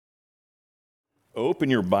Open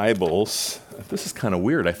your Bibles. This is kind of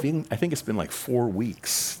weird. I think it's been like 4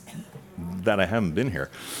 weeks that I haven't been here.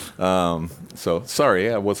 So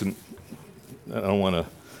sorry, I wasn't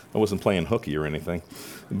playing hooky or anything.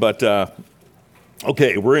 But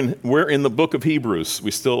okay, we're in the book of Hebrews.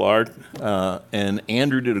 We still are. And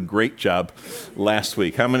Andrew did a great job last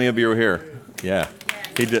week. How many of you are here? Yeah,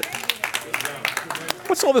 he did.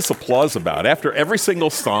 What's all this applause about? After every single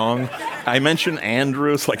song, I mention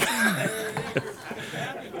Andrew. It's like.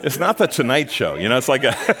 It's not the Tonight Show, you know. It's like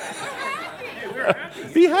a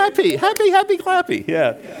be happy, clappy.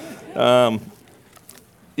 Yeah,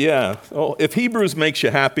 yeah. Well, if Hebrews makes you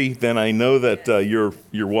happy, then I know that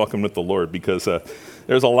you're welcome with the Lord, because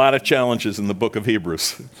there's a lot of challenges in the book of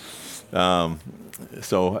Hebrews.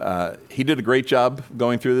 So he did a great job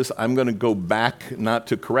going through this. I'm going to go back, not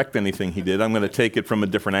to correct anything he did. I'm going to take it from a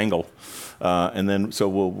different angle. And then, so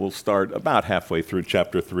we'll start about halfway through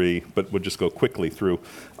chapter 3, but we'll just go quickly through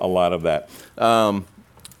a lot of that. And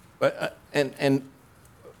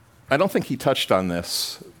I don't think he touched on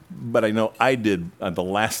this, but I know I did the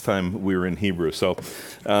last time we were in Hebrew. So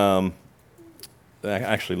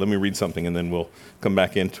actually, let me read something and then we'll come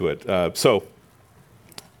back into it. So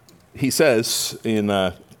he says in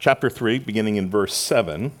chapter 3, beginning in verse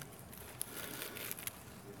 7,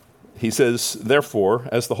 he says, "Therefore,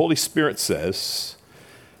 as the Holy Spirit says,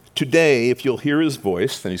 today, if you'll hear his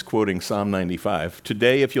voice," and he's quoting Psalm 95,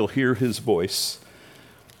 "today, if you'll hear his voice,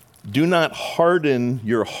 do not harden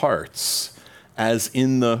your hearts as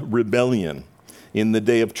in the rebellion, in the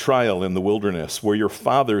day of trial in the wilderness, where your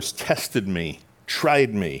fathers tested me,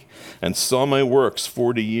 tried me, and saw my works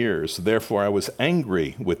 40 years. Therefore, I was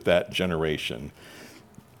angry with that generation.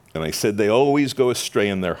 And I said, they always go astray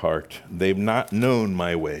in their heart. They've not known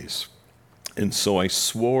my ways. And so I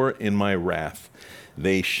swore in my wrath,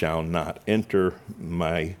 they shall not enter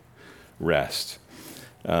my rest."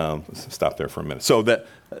 Stop there for a minute. So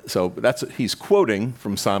that's he's quoting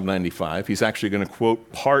from Psalm 95. He's actually going to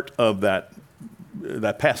quote part of that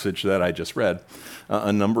passage that I just read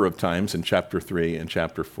a number of times in chapter 3 and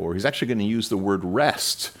chapter 4. He's actually going to use the word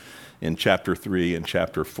rest in chapter 3 and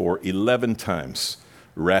chapter 4 11 times.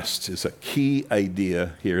 Rest is a key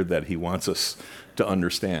idea here that he wants us to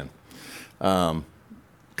understand.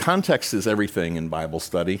 Context is everything in Bible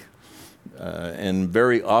study, and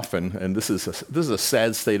very often, and this is a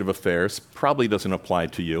sad state of affairs, probably doesn't apply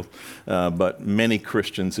to you, but many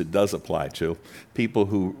Christians it does apply to, people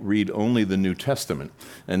who read only the New Testament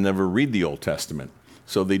and never read the Old Testament.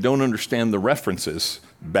 So they don't understand the references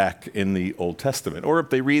back in the Old Testament. Or if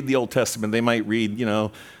they read the Old Testament, they might read,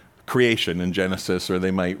 creation in Genesis, or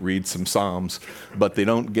they might read some Psalms, but they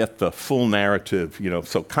don't get the full narrative,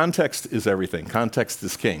 So context is everything. Context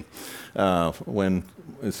is king. When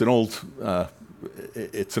it's an old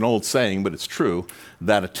saying, but it's true,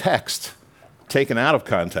 that a text taken out of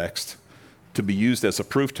context to be used as a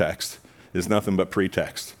proof text is nothing but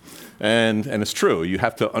pretext. And it's true. You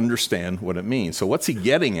have to understand what it means. So what's he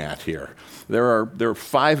getting at here? There are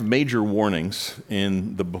 5 major warnings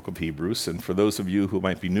in the book of Hebrews. And for those of you who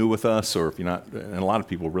might be new with us, or if you're not, and a lot of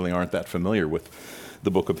people really aren't that familiar with the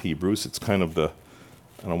book of Hebrews, it's kind of I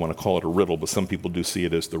don't want to call it a riddle, but some people do see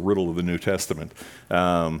it as the riddle of the New Testament.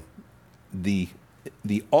 The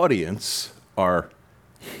audience are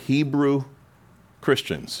Hebrew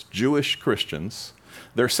Christians, Jewish Christians.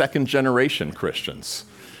 They're second-generation Christians.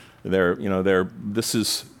 This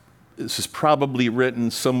is probably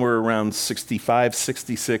written somewhere around 65,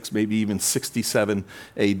 66, maybe even 67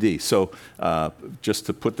 AD. So just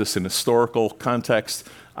to put this in historical context,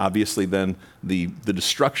 obviously then the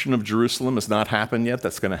destruction of Jerusalem has not happened yet.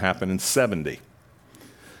 That's going to happen in 70.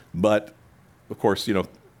 But, of course,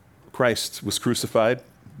 Christ was crucified,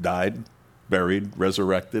 died, buried,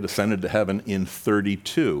 resurrected, ascended to heaven in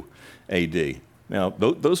 32 AD. Now,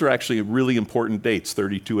 those are actually really important dates,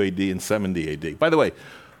 32 AD and 70 AD. By the way,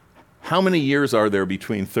 how many years are there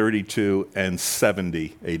between 32 and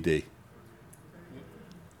 70 AD?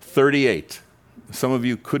 38. Some of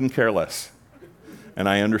you couldn't care less, and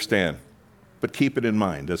I understand. But keep it in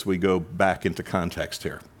mind as we go back into context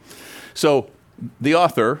here. So the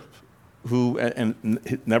author, who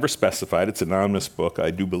and never specified, it's an anonymous book.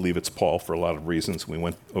 I do believe it's Paul for a lot of reasons. We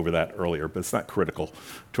went over that earlier, but it's not critical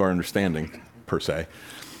to our understanding per se.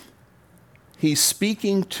 He's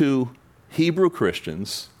speaking to Hebrew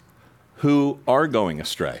Christians who are going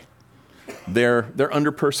astray. They're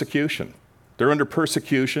under persecution. They're under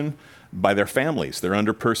persecution by their families. They're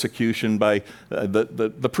under persecution by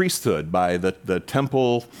the priesthood, by the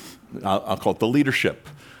temple, I'll call it the leadership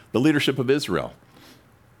of Israel.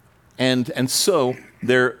 And so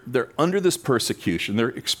They're under this persecution. They're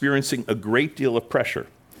experiencing a great deal of pressure.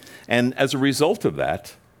 And as a result of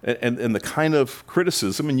that, and the kind of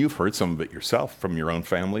criticism, and you've heard some of it yourself from your own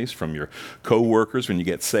families, from your co-workers when you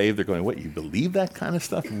get saved, they're going, what, you believe that kind of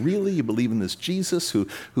stuff? Really? You believe in this Jesus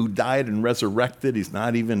who died and resurrected? He's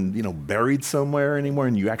not even, buried somewhere anymore,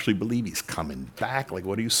 and you actually believe he's coming back? Like,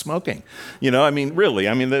 what are you smoking? Really,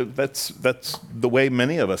 that's the way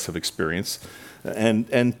many of us have experienced.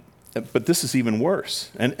 But this is even worse.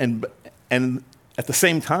 And at the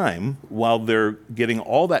same time, while they're getting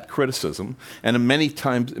all that criticism, and in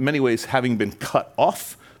many ways having been cut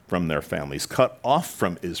off from their families, cut off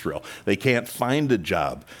from Israel, they can't find a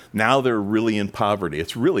job. Now they're really in poverty.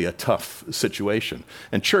 It's really a tough situation.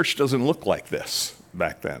 And church doesn't look like this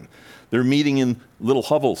back then. They're meeting in little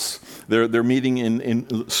hovels. They're meeting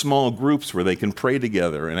in small groups where they can pray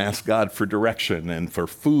together and ask God for direction and for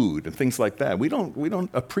food and things like that. We don't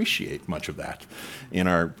appreciate much of that in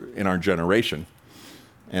our generation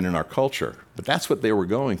and in our culture. But that's what they were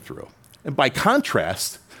going through. And by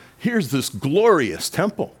contrast, here's this glorious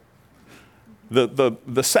temple.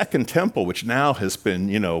 The second temple, which now has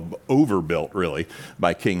been, overbuilt really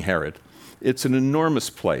by King Herod. It's an enormous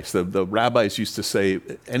place. The rabbis used to say,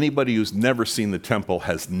 anybody who's never seen the temple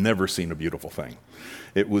has never seen a beautiful thing.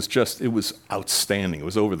 It was outstanding. It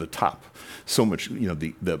was over the top. So much,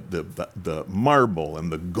 the marble and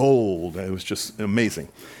the gold. It was just amazing.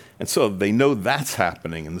 And so they know that's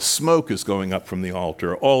happening, and the smoke is going up from the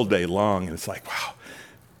altar all day long. And it's like, wow,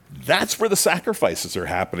 that's where the sacrifices are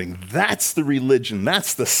happening. That's the religion.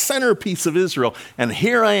 That's the centerpiece of Israel. And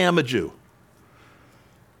here I am, a Jew.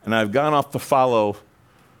 And I've gone off to follow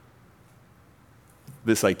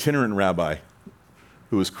this itinerant rabbi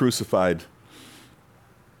who was crucified,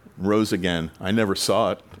 rose again. I never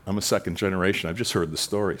saw it. I'm a second generation. I've just heard the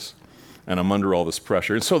stories. And I'm under all this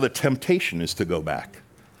pressure. And so the temptation is to go back.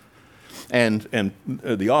 And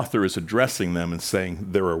the author is addressing them and saying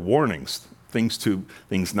there are warnings,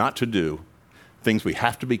 things not to do, things we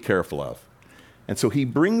have to be careful of. And so he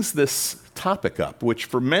brings this topic up, which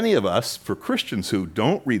for many of us, for Christians who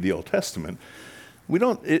don't read the Old Testament,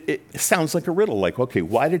 it sounds like a riddle. Like, okay,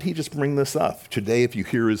 why did he just bring this up? Today, if you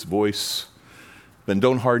hear his voice, then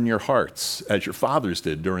don't harden your hearts, as your fathers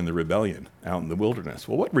did during the rebellion out in the wilderness.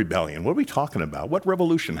 Well, what rebellion? What are we talking about? What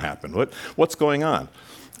revolution happened? What's going on?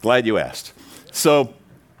 Glad you asked. So,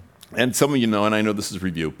 and some of you know, and I know this is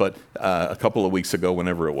review, but a couple of weeks ago,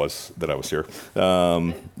 whenever it was that I was here,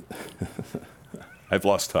 I've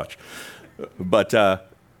lost touch. But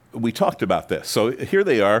we talked about this. So here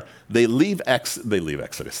they are. They leave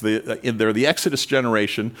Exodus. They're the Exodus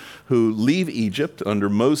generation who leave Egypt under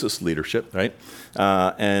Moses' leadership, right?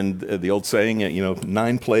 And the old saying,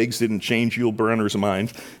 9 plagues didn't change Yul Brynner's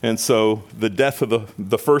mind. And so the death of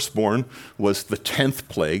the firstborn was the 10th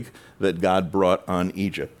plague that God brought on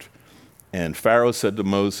Egypt. And Pharaoh said to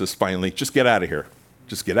Moses finally, just get out of here.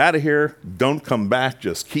 Just get out of here. Don't come back.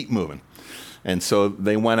 Just keep moving. And so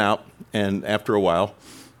they went out, and after a while,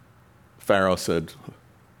 Pharaoh said,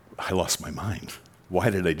 I lost my mind.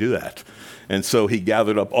 Why did I do that? And so he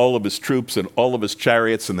gathered up all of his troops and all of his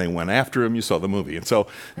chariots, and they went after him. You saw the movie. And so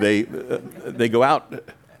they go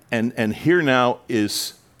out, and here now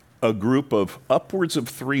is a group of upwards of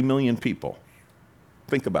 3 million people.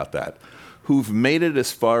 Think about that. Who've made it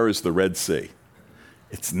as far as the Red Sea.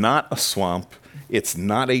 It's not a swamp. It's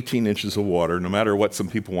not 18 inches of water, no matter what some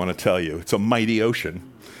people want to tell you. It's a mighty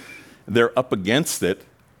ocean. They're up against it,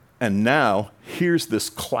 and now here's this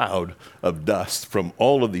cloud of dust from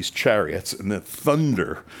all of these chariots, and the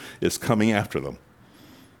thunder is coming after them.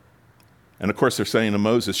 And of course they're saying to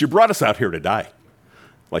Moses, you brought us out here to die.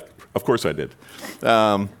 Like, of course I did.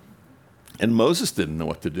 And Moses didn't know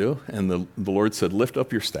what to do, and the Lord said, lift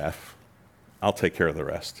up your staff. I'll take care of the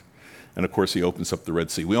rest. And of course he opens up the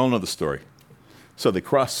Red Sea. We all know the story. So they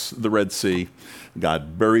cross the Red Sea.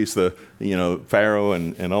 God buries Pharaoh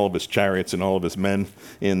and all of his chariots and all of his men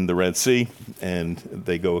in the Red Sea, and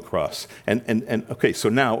they go across. And okay, so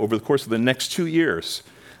now over the course of the next 2 years,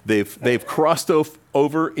 they've crossed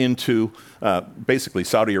over into basically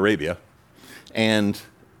Saudi Arabia, and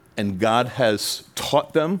God has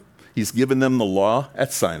taught them. He's given them the law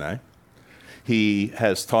at Sinai. He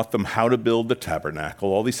has taught them how to build the tabernacle.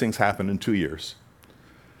 All these things happen in 2 years.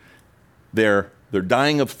 They're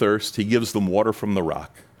dying of thirst. He gives them water from the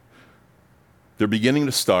rock. They're beginning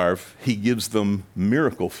to starve. He gives them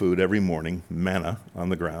miracle food every morning, manna on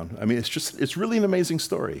the ground. I mean, it's really an amazing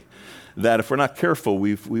story that if we're not careful,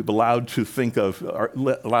 we've allowed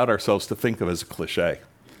ourselves to think of as a cliche.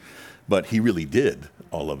 But he really did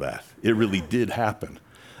all of that. It really did happen.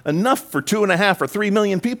 Enough for 2.5 or 3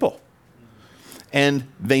 million people. And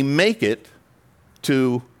they make it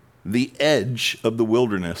to the edge of the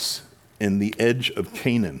wilderness and the edge of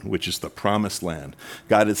Canaan, which is the promised land.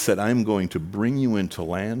 God has said, I'm going to bring you into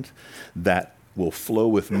land that will flow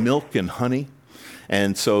with milk and honey.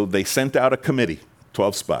 And so they sent out a committee,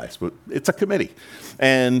 12 spies, but it's a committee.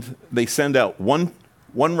 And they send out one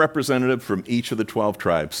representative from each of the 12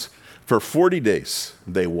 tribes. For 40 days,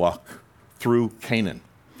 they walk through Canaan.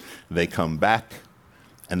 They come back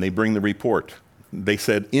and they bring the report. They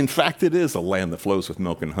said, in fact, it is a land that flows with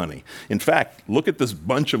milk and honey. In fact, look at this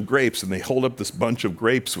bunch of grapes, and they hold up this bunch of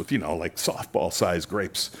grapes with, like softball-sized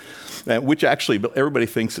grapes, which actually, but everybody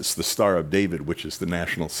thinks it's the Star of David, which is the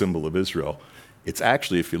national symbol of Israel. It's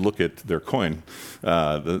actually, if you look at their coin,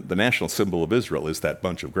 the national symbol of Israel is that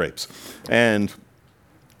bunch of grapes. And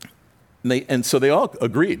so they all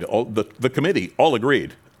agreed, the committee all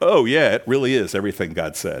agreed, oh yeah, it really is everything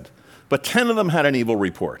God said. But 10 of them had an evil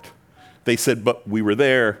report. They said, but we were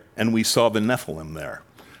there and we saw the Nephilim there.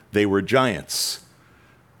 They were giants.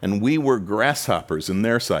 And we were grasshoppers in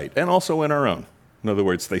their sight and also in our own. In other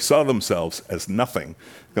words, they saw themselves as nothing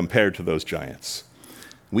compared to those giants.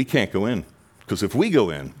 We can't go in, because if we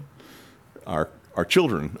go in, our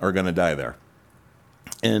children are going to die there.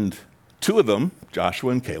 And 2 of them,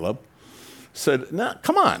 Joshua and Caleb, said, no,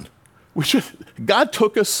 come on. God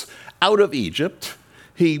took us out of Egypt.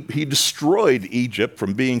 He destroyed Egypt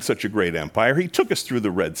from being such a great empire. He took us through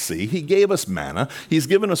the Red Sea. He gave us manna. He's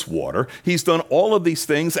given us water. He's done all of these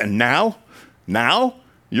things. And now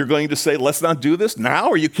you're going to say, let's not do this?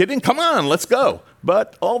 Now? Are you kidding? Come on, let's go.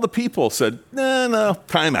 But all the people said, no,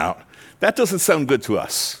 time out. That doesn't sound good to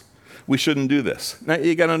us. We shouldn't do this. Now,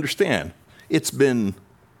 you got to understand, it's been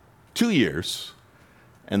 2 years,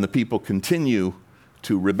 and the people continue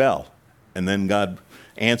to rebel. And then God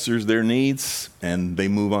answers their needs, and they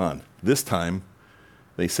move on. This time,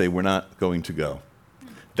 they say, we're not going to go.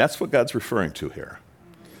 That's what God's referring to here.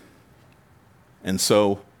 And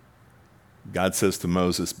so God says to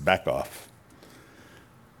Moses, back off.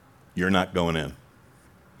 You're not going in.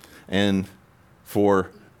 And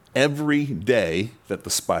for every day that the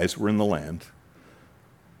spies were in the land,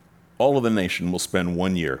 all of the nation will spend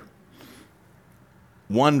 1 year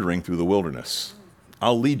wandering through the wilderness.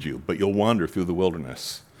 I'll lead you, but you'll wander through the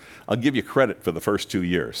wilderness. I'll give you credit for the first 2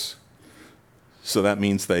 years. So that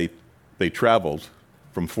means they traveled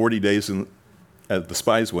from 40 days as the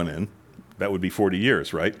spies went in. That would be 40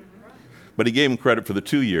 years, right? But he gave them credit for the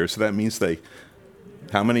 2 years, so that means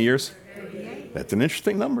how many years? 38. That's an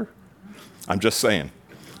interesting number. I'm just saying.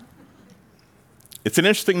 It's an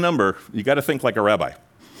interesting number. You got to think like a rabbi.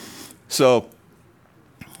 So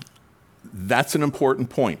that's an important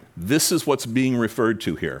point. This is what's being referred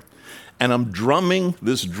to here. And I'm drumming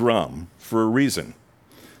this drum for a reason.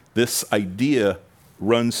 This idea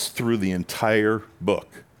runs through the entire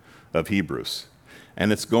book of Hebrews.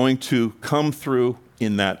 And it's going to come through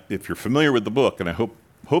in that, if you're familiar with the book, and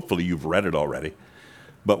hopefully you've read it already,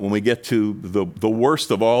 but when we get to the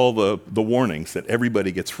worst of all the warnings that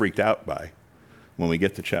everybody gets freaked out by, when we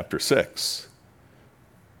get to chapter 6,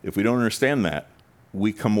 if we don't understand that,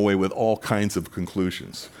 we come away with all kinds of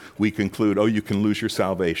conclusions. We conclude, oh, you can lose your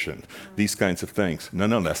salvation, these kinds of things.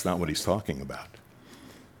 No, that's not what he's talking about.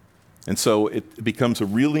 And so it becomes a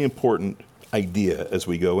really important idea as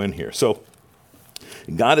we go in here. So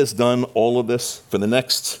God has done all of this for the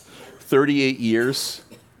next 38 years.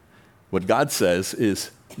 What God says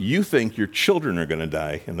is, you think your children are going to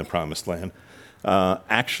die in the promised land.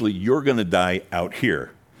 Actually, you're going to die out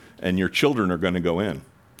here, and your children are going to go in.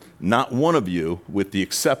 Not one of you, with the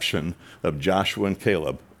exception of Joshua and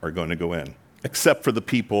Caleb, are going to go in, except for the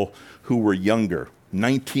people who were younger,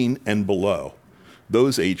 19 and below.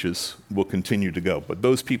 Those ages will continue to go. But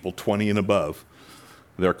those people 20 and above,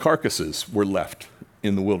 their carcasses were left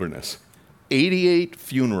in the wilderness. 88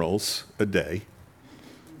 funerals a day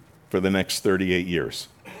for the next 38 years,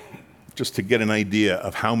 just to get an idea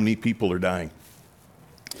of how many people are dying.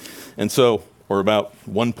 And so, or about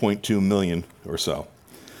 1.2 million or so.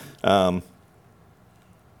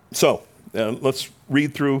 Let's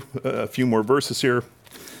read through a few more verses here.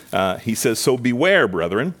 He says, so beware,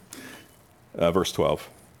 brethren, verse 12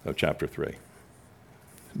 of chapter 3.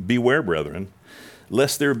 Beware, brethren,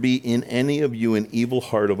 lest there be in any of you an evil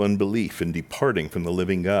heart of unbelief in departing from the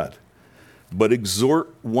living God. But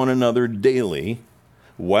exhort one another daily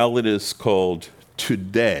while it is called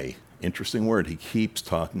today. Interesting word. He keeps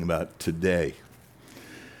talking about today.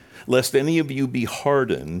 Lest any of you be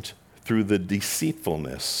hardened through the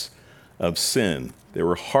deceitfulness of sin. They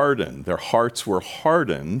were hardened. Their hearts were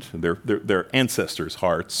hardened. Their ancestors'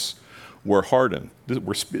 hearts were hardened.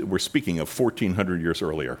 We're speaking of 1,400 years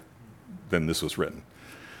earlier. than this was written.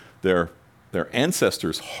 Their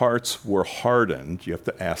ancestors' hearts were hardened. You have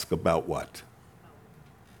to ask about what?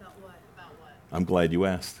 About what? About what? I'm glad you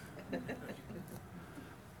asked.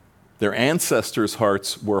 Their ancestors'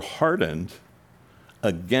 hearts were hardened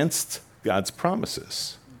against God's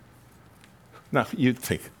promises. Now, you'd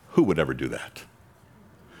think, who would ever do that?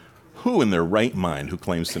 Who in their right mind who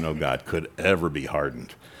claims to know God could ever be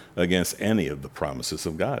hardened against any of the promises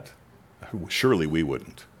of God? Surely we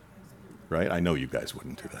wouldn't, right? I know you guys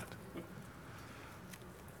wouldn't do that.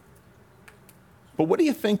 But what do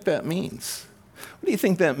you think that means? What do you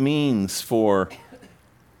think that means for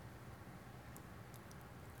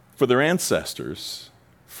their ancestors,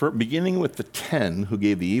 beginning with the 10 who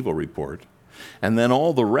gave the evil report, and then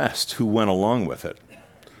all the rest who went along with it?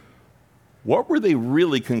 What were they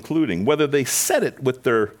really concluding? Whether they said it with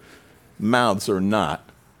their mouths or not,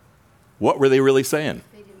 what were they really saying?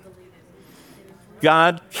 They didn't believe it.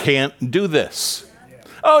 God can't do this.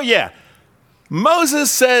 Oh, yeah. Moses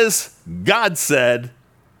says, God said,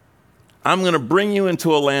 I'm going to bring you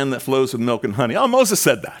into a land that flows with milk and honey. Oh, Moses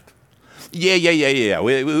said that. Yeah.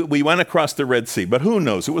 We went across the Red Sea, but who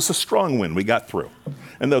knows? It was a strong wind. We got through.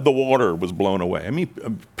 And the water was blown away. I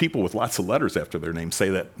mean, people with lots of letters after their name say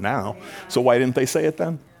that now. So why didn't they say it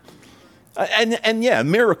then? And yeah,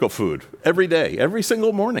 miracle food every day, every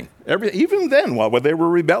single morning. Even then, while they were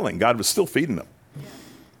rebelling, God was still feeding them.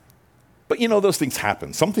 But those things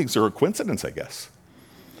happen. Some things are a coincidence, I guess.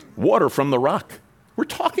 Water from the rock. We're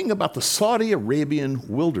talking about the Saudi Arabian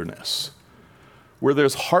wilderness, where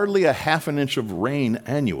there's hardly a half an inch of rain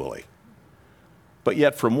annually. But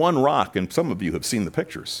yet from one rock, and some of you have seen the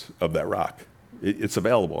pictures of that rock. It's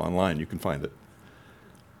available online. You can find it.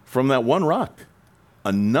 From that one rock,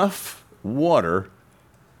 enough water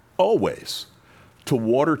always to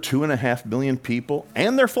water 2.5 million people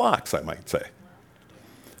and their flocks, I might say.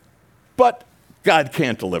 But God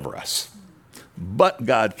can't deliver us. But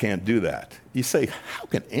God can't do that. You say, how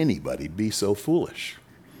can anybody be so foolish?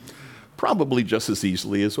 Probably just as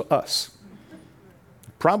easily as us.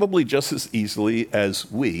 Probably just as easily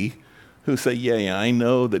as we who say, yeah, I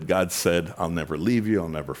know that God said, I'll never leave you, I'll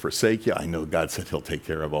never forsake you. I know God said he'll take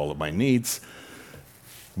care of all of my needs.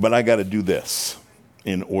 But I got to do this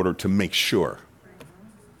in order to make sure.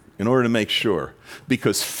 In order to make sure.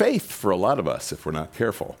 Because faith, for a lot of us, if we're not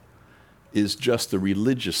careful, is just a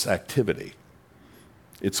religious activity.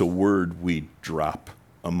 It's a word we drop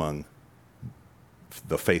among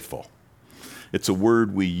the faithful. It's a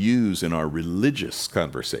word we use in our religious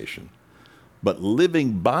conversation. But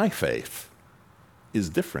living by faith is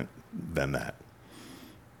different than that.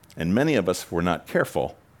 And many of us, if we're not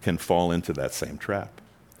careful, can fall into that same trap.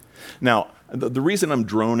 Now, the reason I'm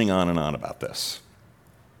droning on and on about this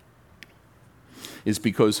is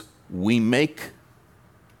because we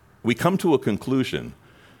come to a conclusion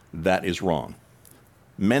that is wrong.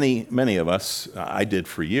 Many of us, I did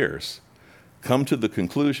for years, come to the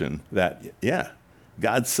conclusion that, yeah,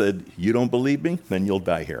 God said, you don't believe me, then you'll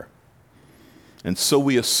die here. And so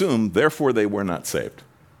we assume, therefore, they were not saved.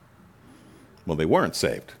 Well, they weren't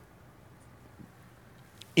saved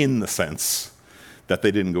in the sense that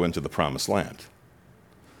they didn't go into the promised land.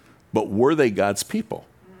 But were they God's people?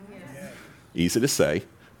 Yes. Easy to say.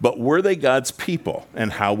 But were they God's people?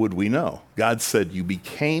 And how would we know? God said, you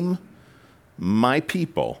became my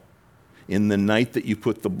people in the night that you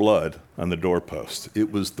put the blood on the doorpost.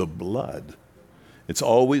 It was the blood. It's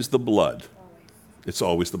always the blood. It's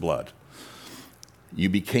always the blood. You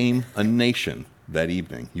became a nation that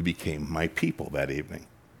evening. You became my people that evening.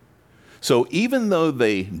 So even though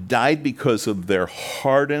they died because of their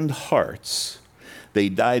hardened hearts, they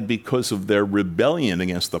died because of their rebellion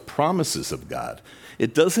against the promises of God,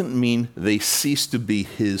 it doesn't mean they ceased to be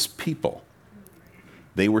his people.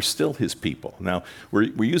 They were still his people. Now,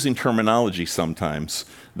 we're using terminology sometimes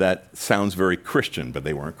that sounds very Christian, but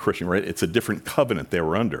they weren't Christian, right? It's a different covenant they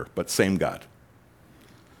were under, but same God.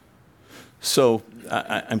 So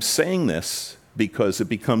I'm saying this because it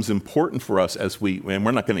becomes important for us and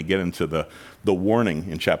we're not going to get into the warning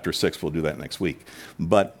in chapter 6, we'll do that next week,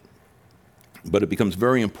 but it becomes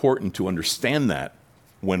very important to understand that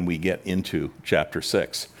when we get into chapter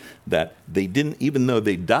 6, that they didn't, even though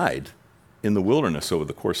they died in the wilderness over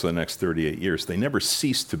the course of the next 38 years, they never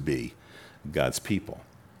ceased to be God's people.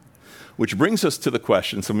 Which brings us to the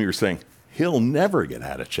question, some of you are saying, he'll never get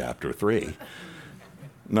out of chapter 3.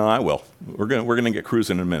 No, I will. We're going to get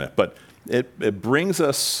cruising in a minute. But it brings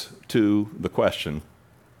us to the question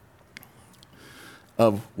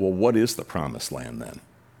of, well, what is the promised land then?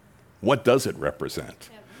 What does it represent?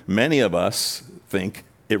 Many of us think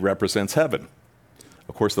it represents heaven.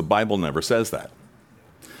 Of course, the Bible never says that.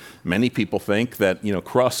 Many people think that,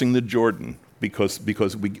 crossing the Jordan, because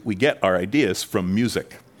we get our ideas from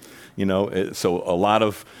music. So a lot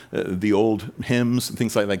of the old hymns and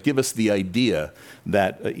things like that give us the idea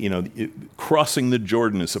that, crossing the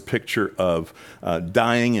Jordan is a picture of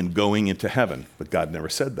dying and going into heaven. But God never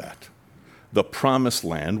said that. The promised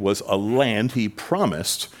land was a land he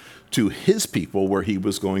promised to his people where he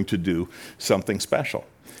was going to do something special.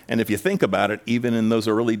 And if you think about it, even in those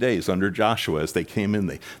early days under Joshua, as they came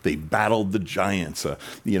in, they battled the giants.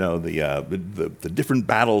 The different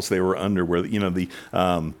battles they were under, where the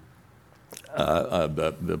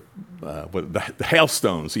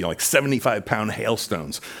hailstones, like 75-pound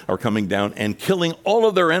hailstones, are coming down and killing all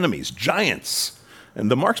of their enemies, giants. And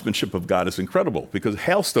the marksmanship of God is incredible, because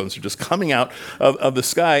hailstones are just coming out of the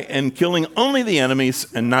sky and killing only the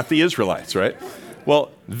enemies and not the Israelites, right?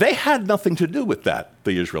 Well, they had nothing to do with that,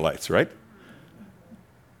 the Israelites, right?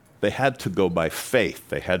 They had to go by faith.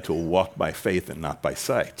 They had to walk by faith and not by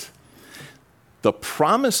sight. The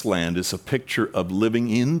promised land is a picture of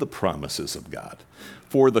living in the promises of God.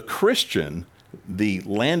 For the Christian, the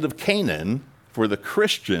land of Canaan, for the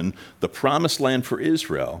Christian, the promised land for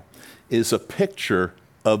Israel, is a picture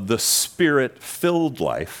of the Spirit-filled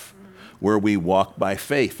life where we walk by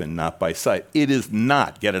faith and not by sight. It is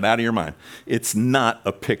not, get it out of your mind, it's not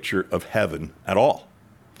a picture of heaven at all.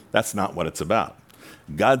 That's not what it's about.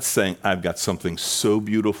 God's saying, I've got something so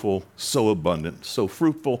beautiful, so abundant, so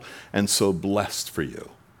fruitful, and so blessed for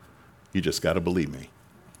you. You just got to believe me.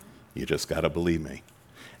 You just got to believe me.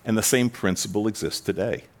 And the same principle exists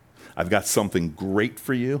today. I've got something great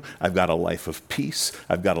for you. I've got a life of peace.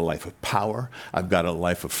 I've got a life of power. I've got a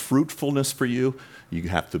life of fruitfulness for you. You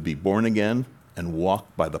have to be born again and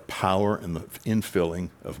walk by the power and the infilling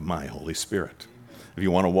of my Holy Spirit. If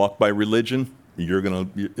you want to walk by religion, you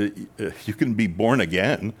can be born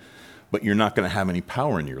again, but you're not going to have any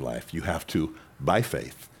power in your life. You have to, by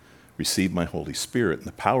faith, receive my Holy Spirit and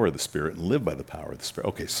the power of the Spirit and live by the power of the Spirit.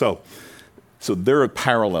 Okay, so there are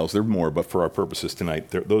parallels. There are more, but for our purposes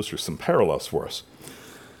tonight, those are some parallels for us.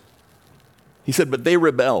 He said, but they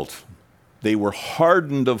rebelled. They were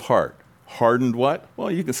hardened of heart. Hardened what? Well,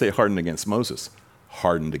 you can say hardened against Moses.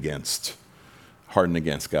 Hardened against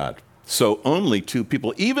God. So only two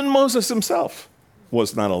people, even Moses himself,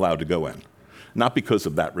 was not allowed to go in. Not because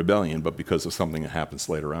of that rebellion, but because of something that happens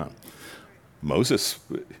later on. Moses,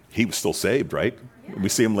 he was still saved, right? We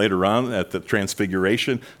see him later on at the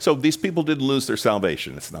Transfiguration. So these people didn't lose their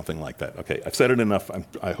salvation. It's nothing like that. Okay, I've said it enough.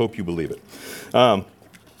 I hope you believe it.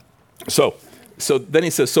 So then he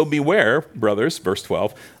says, so beware, brothers, verse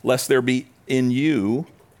 12, lest there be in you,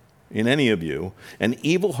 in any of you, an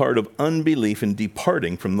evil heart of unbelief in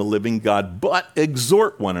departing from the living God, but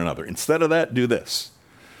exhort one another. Instead of that, do this.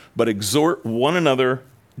 But exhort one another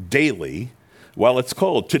daily, while it's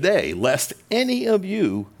called today, lest any of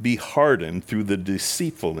you be hardened through the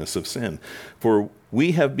deceitfulness of sin. For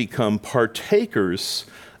we have become partakers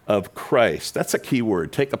of Christ. That's a key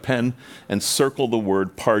word. Take a pen and circle the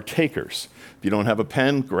word partakers. If you don't have a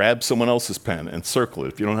pen, grab someone else's pen and circle it.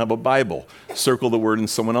 If you don't have a Bible, circle the word in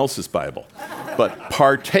someone else's Bible. But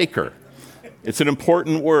partaker, it's an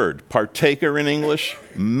important word. Partaker in English,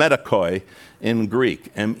 metakoi in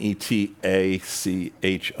Greek, metachoi,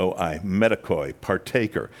 metakoi,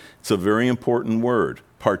 partaker. It's a very important word.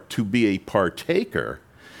 To be a partaker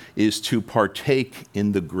is to partake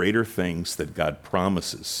in the greater things that God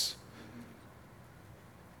promises.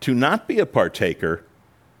 To not be a partaker,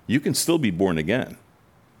 you can still be born again.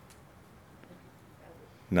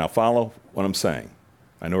 Now follow what I'm saying.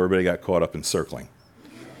 I know everybody got caught up in circling.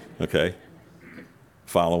 Okay?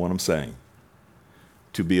 Follow what I'm saying.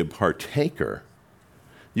 To be a partaker,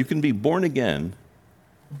 you can be born again,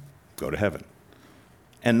 go to heaven,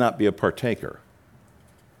 and not be a partaker.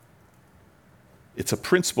 It's a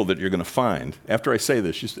principle that you're going to find. After I say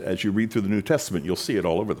this, just as you read through the New Testament, you'll see it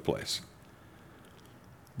all over the place.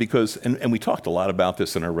 Because, and we talked a lot about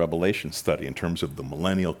this in our Revelation study in terms of the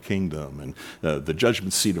millennial kingdom and the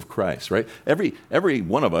judgment seat of Christ, right? Every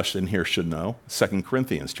one of us in here should know, 2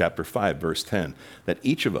 Corinthians chapter 5, verse 10, that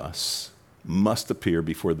each of us must appear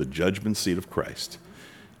before the judgment seat of Christ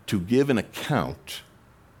to give an account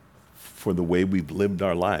for the way we've lived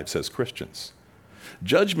our lives as Christians.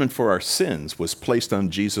 Judgment for our sins was placed on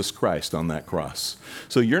Jesus Christ on that cross.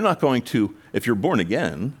 So you're not going to, if you're born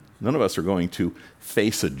again, none of us are going to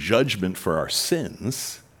face a judgment for our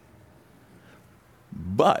sins,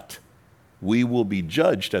 but we will be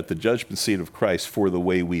judged at the judgment seat of Christ for the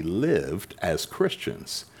way we lived as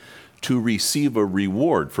Christians to receive a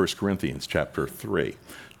reward, 1 Corinthians chapter 3,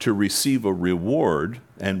 to receive a reward,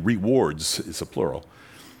 and rewards is a plural,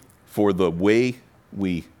 for the way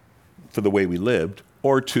we for the way we lived,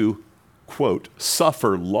 or to, quote,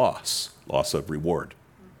 suffer loss of reward.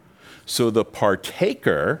 So the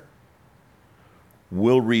partaker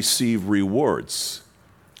will receive rewards.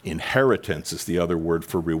 Inheritance is the other word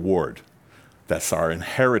for reward. That's our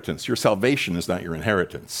inheritance. Your salvation is not your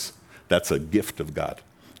inheritance. That's a gift of God,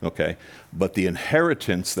 okay? But the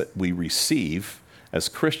inheritance that we receive as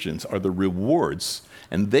Christians are the rewards,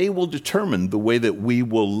 and they will determine the way that we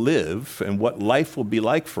will live and what life will be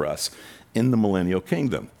like for us in the millennial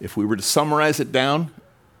kingdom. If we were to summarize it down,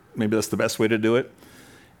 maybe that's the best way to do it.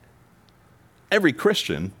 Every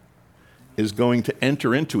Christian is going to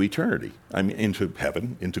enter into eternity, into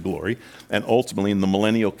heaven, into glory, and ultimately in the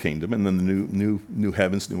millennial kingdom, and then the new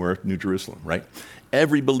heavens, new earth, new Jerusalem, right?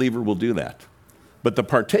 Every believer will do that. But the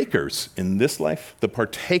partakers in this life, the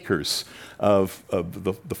partakers of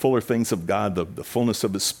the fuller things of God, the fullness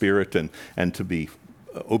of His Spirit, and to be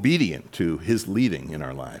obedient to His leading in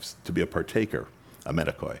our lives, to be a partaker, a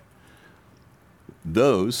medikoi,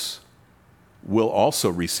 those will also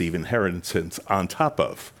receive inheritance on top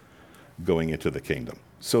of going into the kingdom.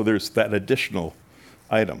 So there's that additional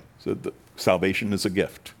item. So the salvation is a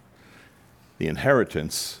gift. The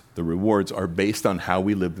inheritance, the rewards are based on how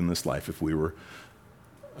we lived in this life if we were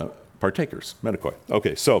partakers, medikoi.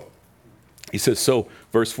 Okay, so he says, so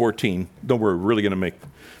verse 14, don't worry, we're really going to make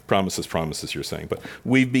promises you're saying, but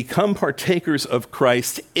we've become partakers of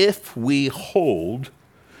Christ if we hold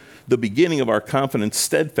the beginning of our confidence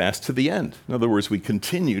steadfast to the end. In other words, we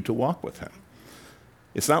continue to walk with Him.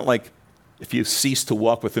 It's not like if you cease to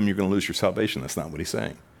walk with Him, you're going to lose your salvation. That's not what he's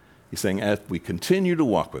saying. He's saying as we continue to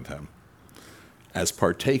walk with Him, as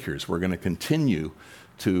partakers, we're going to continue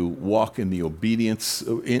to walk in the obedience,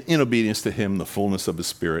 in obedience to Him, the fullness of His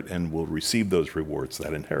Spirit, and we'll receive those rewards,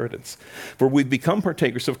 that inheritance. For we've become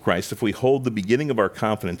partakers of Christ if we hold the beginning of our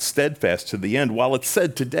confidence steadfast to the end. While it's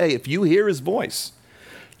said today, if you hear His voice,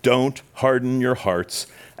 don't harden your hearts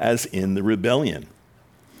as in the rebellion.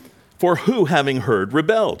 For who, having heard,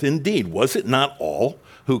 rebelled? Indeed, was it not all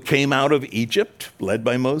who came out of Egypt, led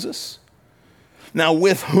by Moses? Now,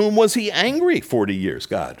 with whom was He angry 40 years,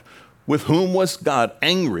 God? With whom was God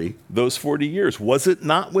angry those 40 years? Was it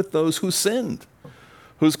not with those who sinned,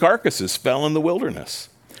 whose carcasses fell in the wilderness?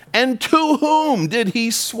 And to whom did He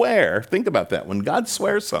swear? Think about that. When God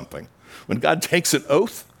swears something, when God takes an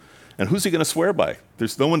oath, and who's He going to swear by?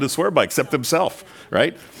 There's no one to swear by except Himself,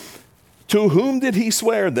 right? To whom did He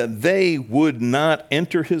swear that they would not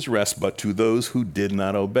enter His rest, but to those who did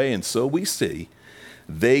not obey? And so we see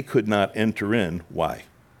they could not enter in. Why?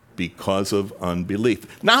 Because of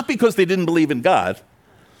unbelief. Not because they didn't believe in God.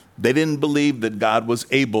 They didn't believe that God was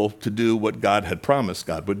able to do what God had promised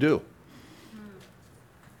God would do.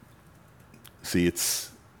 See,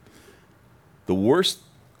 it's the worst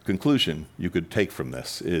conclusion you could take from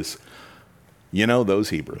this is, those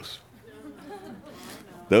Hebrews,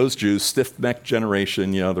 those Jews, stiff-necked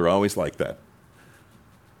generation, they're always like that.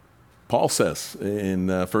 Paul says in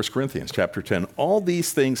 1 Corinthians chapter 10, all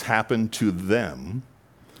these things happen to them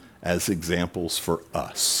as examples for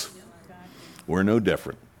us. We're no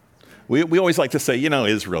different. We always like to say,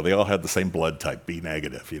 Israel, they all had the same blood type, B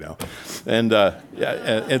negative, And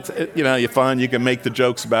you're fun, you can make the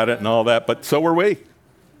jokes about it and all that, but so are we.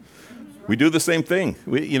 We do the same thing,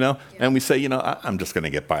 and we say, I'm just going to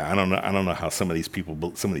get by. I don't know how some of these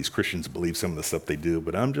people, some of these Christians believe some of the stuff they do,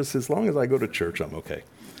 but as long as I go to church, I'm okay.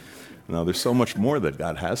 No, there's so much more that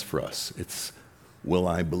God has for us. It's, will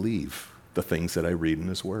I believe the things that I read in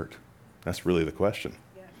His Word? That's really the question.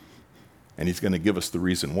 Yeah. And He's going to give us the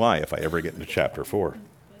reason why if I ever get into chapter 4.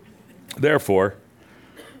 Therefore,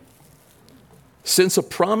 since a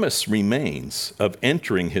promise remains of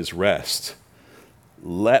entering His rest,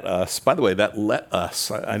 let us, by the way, that let us,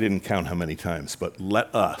 I didn't count how many times, but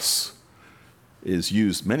let us is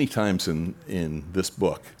used many times in this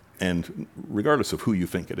book. And regardless of who you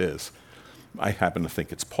think it is, I happen to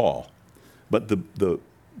think it's Paul. But the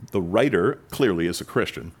writer clearly is a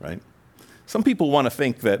Christian, right? Some people want to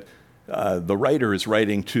think that the writer is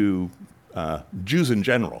writing to Jews in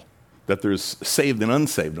general, that there's saved and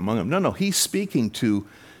unsaved among them. No, he's speaking to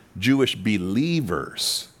Jewish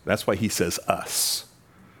believers. That's why he says us.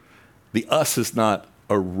 The us is not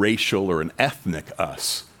a racial or an ethnic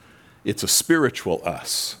us. It's a spiritual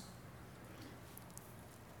us.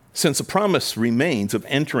 Since a promise remains of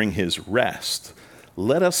entering His rest,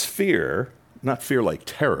 let us fear, not fear like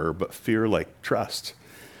terror, but fear like trust,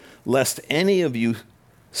 lest any of you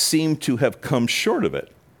seem to have come short of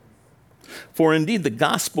it. For indeed the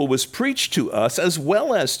gospel was preached to us as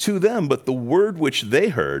well as to them, but the word which they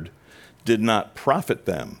heard did not profit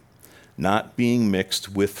them, not being mixed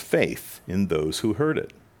with faith in those who heard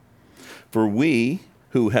it. For we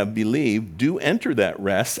who have believed do enter that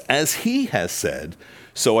rest, as he has said,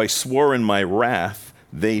 so I swore in my wrath,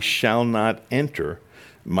 they shall not enter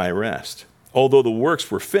my rest. Although the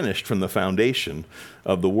works were finished from the foundation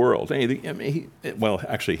of the world.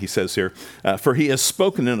 He says here, for he has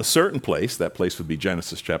spoken in a certain place, that place would be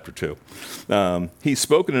Genesis chapter 2. He's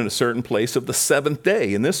spoken in a certain place of the seventh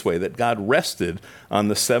day in this way, that God rested on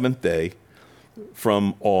the seventh day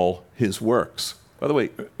from all his works. By the way,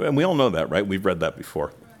 and we all know that, right? We've read that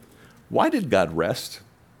before. Why did God rest?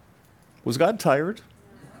 Was God tired?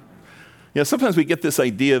 Yeah, sometimes we get this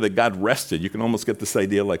idea that God rested. You can almost get this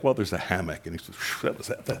idea like, well, there's a hammock. And he says,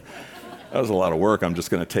 that was a lot of work. I'm just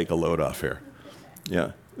going to take a load off here.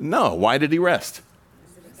 Yeah. No, why did he rest?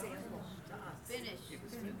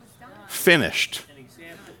 Finished.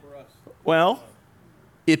 Well,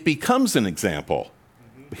 it becomes an example.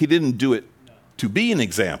 He didn't do it to be an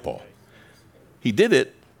example. He did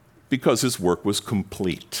it because his work was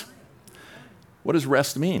complete. What does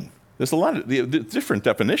rest mean? There's a lot of different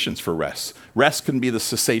definitions for rest. Rest can be the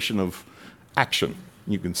cessation of action.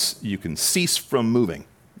 You can cease from moving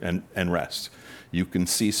and rest. You can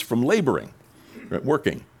cease from laboring, right,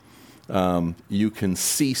 working. You can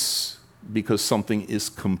cease because something is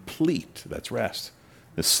complete. That's rest.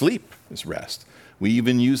 The sleep is rest. We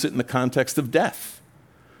even use it in the context of death,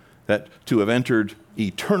 that to have entered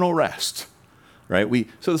eternal rest, right?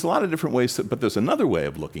 So there's a lot of different ways, but there's another way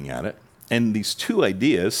of looking at it. And these two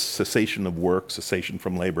ideas, cessation of work, cessation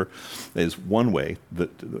from labor, is one way.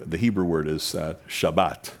 The Hebrew word is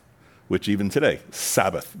Shabbat, which even today,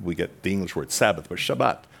 Sabbath, we get the English word Sabbath, but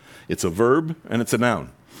Shabbat. It's a verb and it's a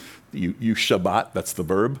noun. You Shabbat, that's the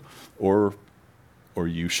verb, or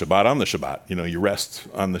you Shabbat on the Shabbat. You rest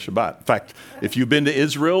on the Shabbat. In fact, if you've been to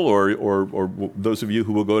Israel, or those of you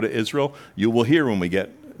who will go to Israel, you will hear when we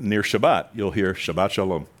get near Shabbat, you'll hear Shabbat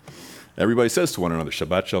Shalom. Everybody says to one another,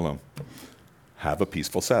 Shabbat Shalom. Have a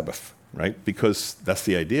peaceful Sabbath, right? Because that's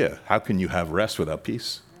the idea. How can you have rest without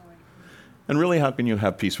peace? And really, how can you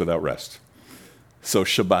have peace without rest? So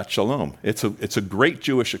Shabbat Shalom. It's a great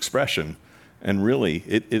Jewish expression. And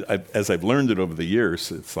really, as I've learned it over the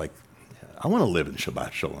years, it's like, I want to live in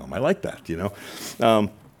Shabbat Shalom. I like that,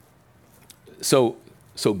 So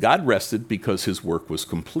God rested because his work was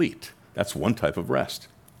complete. That's one type of rest.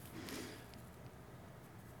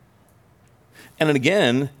 And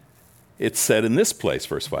again, it's said in this place,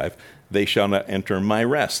 verse 5, they shall not enter my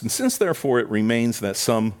rest. And since therefore it remains that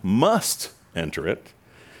some must enter it,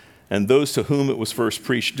 and those to whom it was first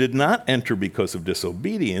preached did not enter because of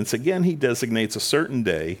disobedience, again he designates a certain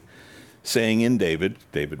day, saying in David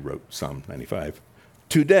wrote Psalm 95,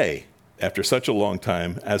 today, after such a long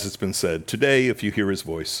time, as it's been said, today, if you hear his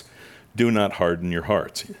voice, do not harden your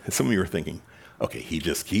hearts. And some of you are thinking, okay, he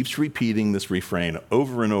just keeps repeating this refrain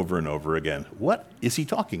over and over and over again. What is he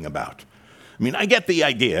talking about? I mean, I get the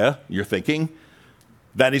idea, you're thinking,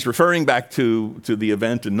 that he's referring back to the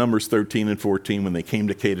event in Numbers 13 and 14 when they came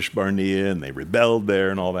to Kadesh Barnea and they rebelled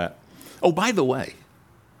there and all that. Oh, by the way,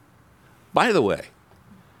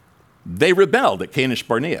 they rebelled at Kadesh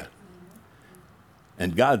Barnea.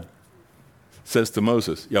 And God says to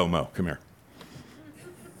Moses, yo, Mo, come here.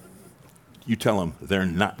 You tell them they're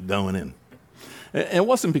not going in. And it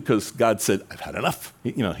wasn't because God said, I've had enough.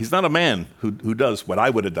 He's not a man who does what I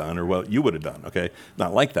would have done or what you would have done, okay?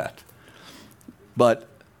 Not like that. But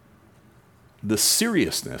the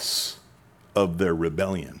seriousness of their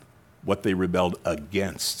rebellion, what they rebelled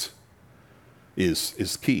against,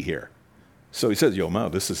 is key here. So he says, yo, Mo,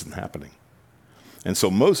 this isn't happening. And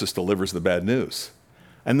so Moses delivers the bad news.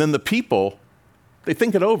 And then the people, they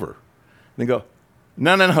think it over. They go,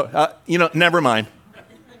 no, never mind.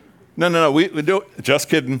 No, we do it. Just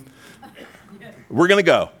kidding. We're going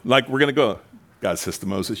to go. God says to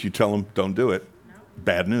Moses, you tell them, don't do it. No.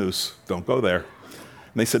 Bad news. Don't go there.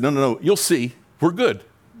 And they said, no, you'll see. We're good.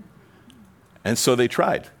 And so they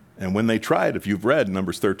tried. And when they tried, if you've read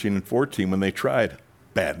Numbers 13 and 14, when they tried,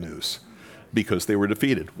 bad news. Because they were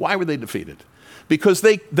defeated. Why were they defeated? Because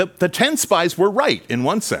the 10 spies were right in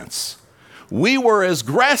one sense. We were as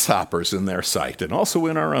grasshoppers in their sight and also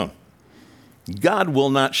in our own. God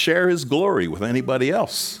will not share his glory with anybody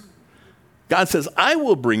else. God says, I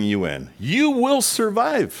will bring you in. You will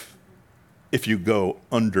survive if you go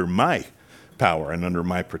under my power and under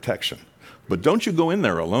my protection. But don't you go in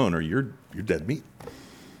there alone or you're dead meat,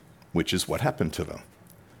 which is what happened to them.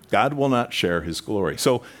 God will not share his glory.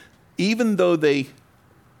 So even though they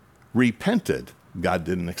repented, God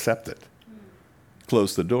didn't accept it.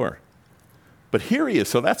 Closed the door. But here he is.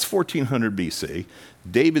 So that's 1400 BC.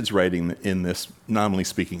 David's writing in this, nominally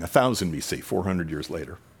speaking, 1000 BC, 400 years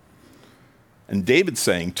later. And David's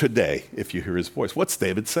saying, today, if you hear his voice. What's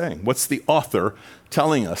David saying? What's the author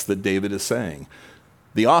telling us that David is saying?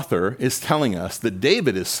 The author is telling us that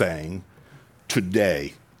David is saying,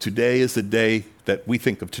 today. Today is the day that we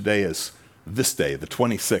think of today as this day, the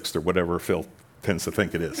 26th, or whatever Phil tends to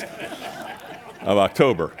think it is, of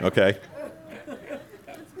October, okay?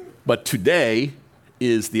 But today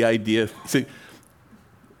is the idea. See,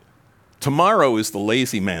 tomorrow is the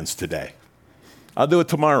lazy man's today. I'll do it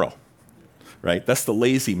tomorrow, right? That's the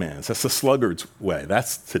lazy man's. That's the sluggard's way.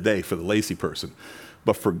 That's today for the lazy person.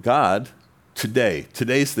 But for God,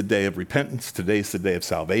 today's the day of repentance. Today's the day of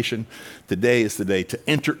salvation. Today is the day to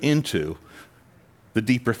enter into the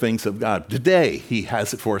deeper things of God. Today, he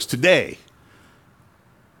has it for us. Today.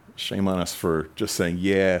 Shame on us for just saying,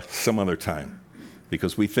 yeah, some other time.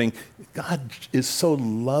 Because we think God is so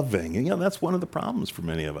loving. And, that's one of the problems for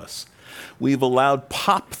many of us. We've allowed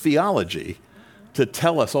pop theology to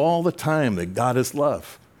tell us all the time that God is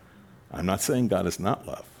love. I'm not saying God is not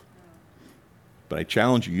love. But I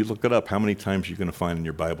challenge you, you look it up, how many times you're going to find in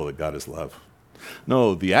your Bible that God is love.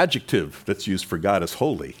 No, the adjective that's used for God is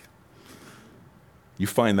holy. You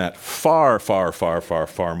find that far, far, far, far,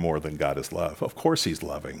 far more than God is love. Of course he's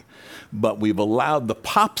loving. But we've allowed the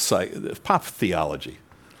pop theology,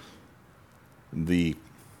 the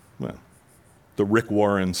Rick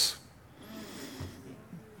Warrens.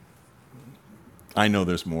 I know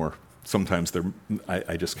there's more. Sometimes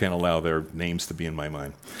I just can't allow their names to be in my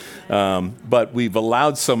mind. But we've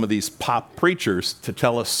allowed some of these pop preachers to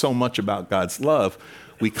tell us so much about God's love,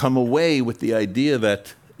 we come away with the idea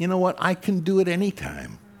that, you know what, I can do it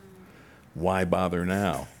anytime. Why bother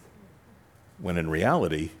now? When in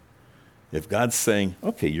reality, if God's saying,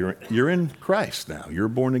 okay, you're in Christ now, you're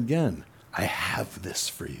born again, I have this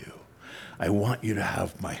for you. I want you to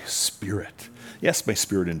have my Spirit. Yes, my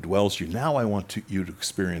Spirit indwells you. Now I want you to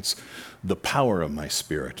experience the power of my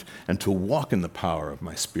Spirit and to walk in the power of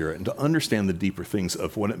my Spirit and to understand the deeper things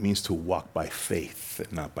of what it means to walk by faith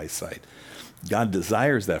and not by sight. God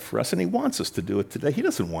desires that for us, and he wants us to do it today. He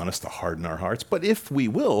doesn't want us to harden our hearts, but if we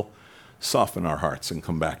will soften our hearts and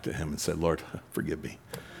come back to him and say, Lord, forgive me,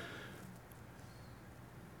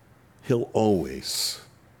 he'll always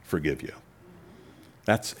forgive you.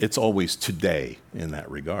 It's always today in that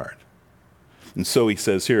regard. And so he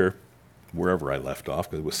says here, wherever I left off,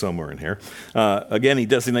 because it was somewhere in here, again, he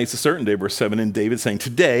designates a certain day, verse 7, in David, saying,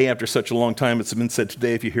 today, after such a long time, it's been said,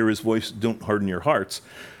 today, if you hear his voice, don't harden your hearts.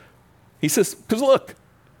 He says,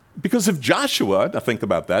 because of Joshua, now think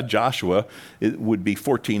about that, Joshua, it would be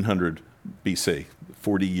 1400 BC,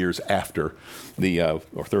 40 years after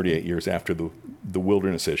or 38 years after the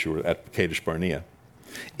wilderness issue at Kadesh Barnea.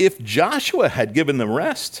 If Joshua had given them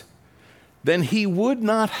rest, then he would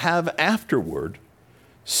not have afterward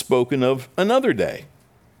spoken of another day.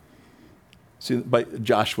 See, by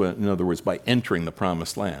Joshua, in other words, by entering the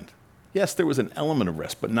promised land. Yes, there was an element of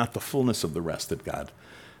rest, but not the fullness of the rest that God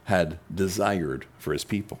had desired for his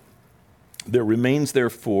people. There remains,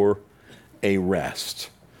 therefore, a rest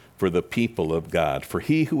for the people of God. For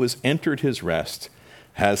he who has entered his rest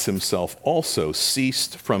has himself also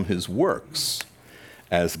ceased from his works,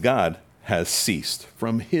 as God has ceased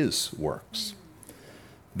from his works.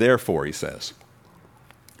 Therefore, he says,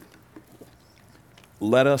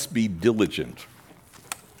 let us be diligent.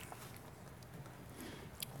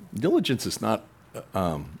 Diligence is not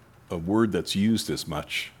a word that's used as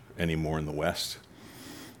much anymore in the West.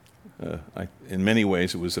 In many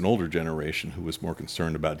ways, it was an older generation who was more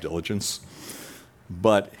concerned about diligence.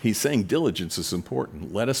 But he's saying diligence is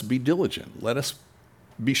important. Let us be diligent. Let us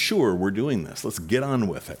be sure we're doing this. Let's get on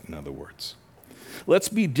with it, in other words. Let's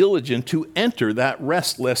be diligent to enter that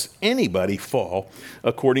rest, lest anybody fall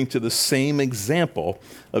according to the same example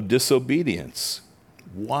of disobedience.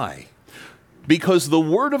 Why? Because the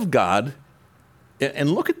Word of God,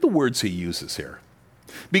 and look at the words he uses here,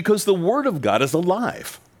 because the Word of God is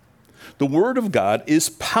alive. The Word of God is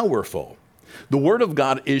powerful. The Word of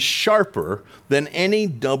God is sharper than any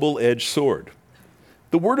double-edged sword.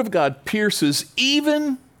 The Word of God pierces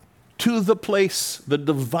even to the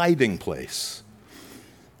dividing place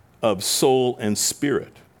of soul and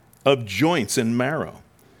spirit, of joints and marrow.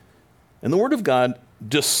 And the Word of God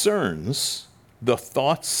discerns the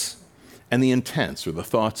thoughts and the intents, or the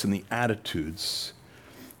thoughts and the attitudes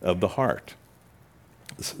of the heart.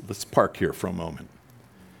 Let's park here for a moment.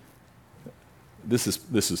 This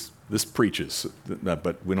preaches,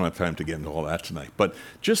 but we don't have time to get into all that tonight. But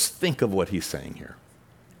just think of what he's saying here.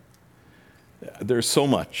 There's so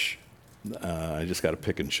much. I just got to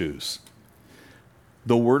pick and choose.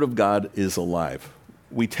 The Word of God is alive.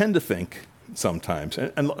 We tend to think sometimes.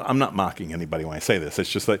 And I'm not mocking anybody when I say this. It's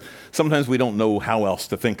just like sometimes we don't know how else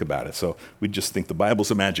to think about it. So we just think the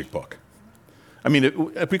Bible's a magic book. I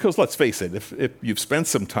mean, because let's face it, if you've spent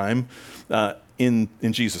some time in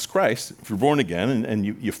Jesus Christ, if you're born again, and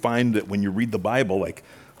you find that when you read the Bible, like,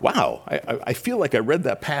 wow, I feel like I read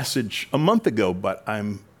that passage a month ago, but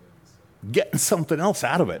I'm getting something else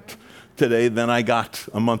out of it today than I got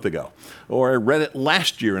a month ago. Or I read it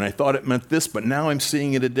last year and I thought it meant this, but now I'm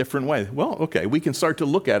seeing it a different way. Well, okay, we can start to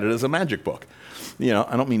look at it as a magic book. You know,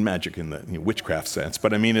 I don't mean magic in the witchcraft sense,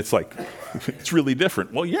 but I mean it's like, it's really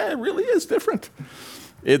different. Well, yeah, it really is different.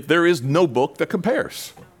 There is no book that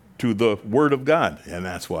compares to the Word of God, and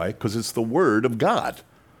that's why, because it's the Word of God.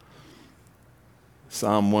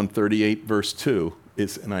 Psalm 138, verse 2,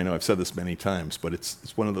 is, and I know I've said this many times, but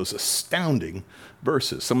it's one of those astounding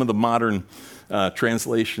verses. Some of the modern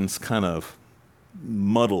translations kind of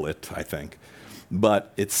muddle it, I think.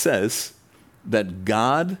 But it says that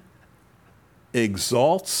God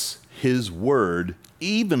exalts his word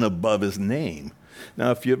even above his name.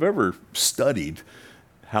 Now, if you've ever studied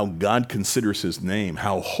how God considers his name,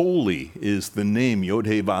 how holy is the name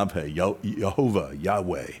Yod-Heh-Vav-Heh, Jehovah,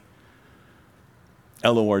 Yahweh,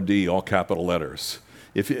 L-O-R-D, all capital letters.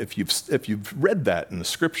 If you've read that in the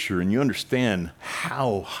scripture and you understand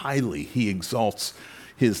how highly he exalts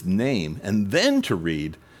his name, and then to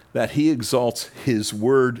read that he exalts his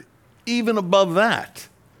word even above that,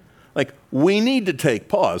 like, we need to take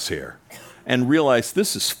pause here and realize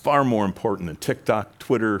this is far more important than TikTok,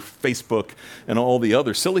 Twitter, Facebook, and all the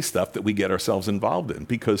other silly stuff that we get ourselves involved in,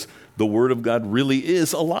 because the Word of God really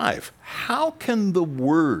is alive. How can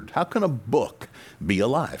a book be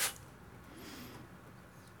alive?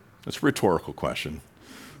 That's a rhetorical question.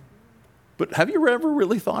 But have you ever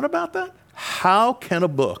really thought about that? How can a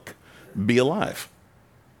book be alive?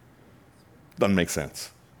 Doesn't make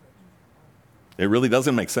sense. It really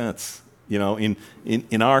doesn't make sense. You know,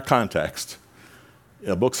 in our context,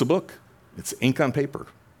 a book's a book. It's ink on paper.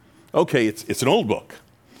 Okay, it's an old book.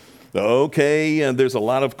 Okay, and there's a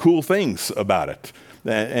lot of cool things about it.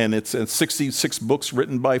 And it's 66 books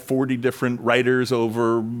written by 40 different writers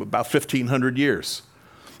over about 1,500 years.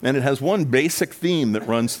 And it has one basic theme that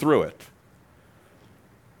runs through it.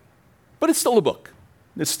 But it's still a book.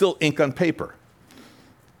 It's still ink on paper.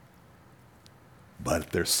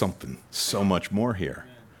 But there's something so much more here.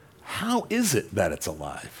 How is it that it's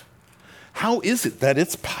alive? How is it that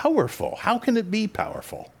it's powerful? How can it be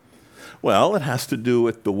powerful? Well, it has to do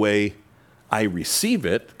with the way I receive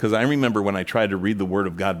it, because I remember when I tried to read the Word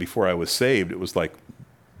of God before I was saved, it was like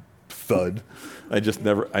thud. I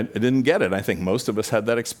didn't get it. I think most of us had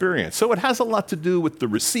that experience. So it has a lot to do with the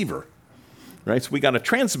receiver, right? So we got a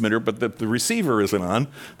transmitter, but the receiver isn't on.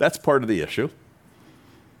 That's part of the issue.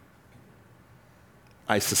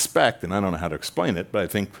 I suspect, and I don't know how to explain it, but I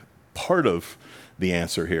think part of the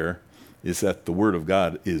answer here is that the Word of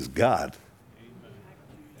God is God.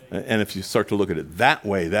 And if you start to look at it that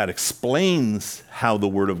way, that explains how the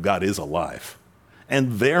Word of God is alive,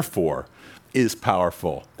 and therefore is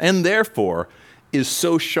powerful, and therefore is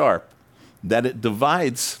so sharp that it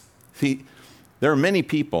divides. See, there are many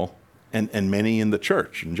people, and many in the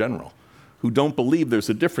church in general, who don't believe there's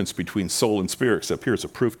a difference between soul and spirit, except here's a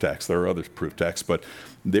proof text. There are other proof texts, but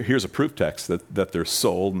here's a proof text that there's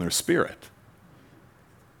soul and there's spirit.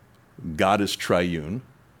 God is triune.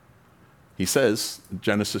 He says,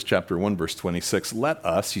 Genesis chapter 1, verse 26, let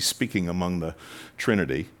us, he's speaking among the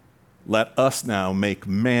Trinity, let us now make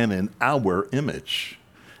man in our image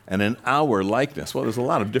and in our likeness. Well, there's a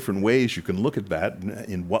lot of different ways you can look at that.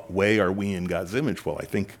 In what way are we in God's image? Well, I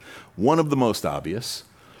think one of the most obvious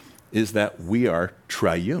is that we are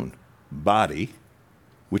triune. Body,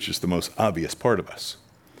 which is the most obvious part of us.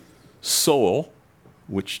 Soul,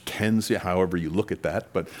 which tends, however you look at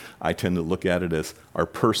that, but I tend to look at it as our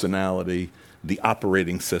personality, the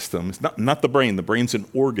operating system. It's not the brain. The brain's an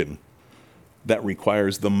organ that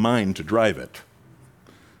requires the mind to drive it.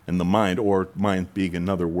 And the mind, or mind being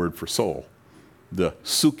another word for soul, the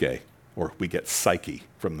psyche, or we get psyche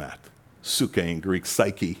from that. Psyche in Greek,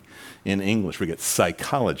 psyche in English. We get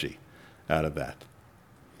psychology out of that.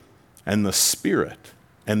 And the spirit,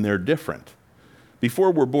 and they're different.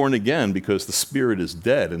 Before we're born again, because the spirit is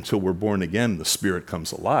dead, until we're born again, the spirit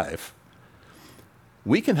comes alive.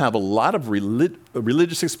 We can have a lot of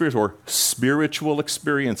religious experience or spiritual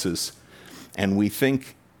experiences, and we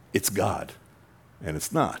think it's God, and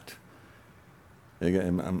it's not. I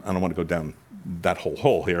don't want to go down that whole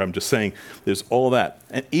hole here. I'm just saying there's all that.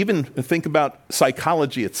 And even think about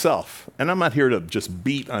psychology itself. And I'm not here to just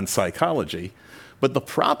beat on psychology, but the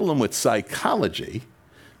problem with psychology,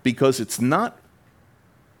 because it's not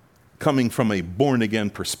coming from a born-again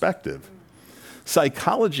perspective.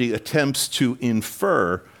 Psychology attempts to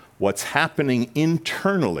infer what's happening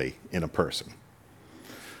internally in a person.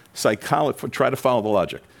 Try to follow the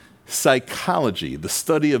logic. Psychology, the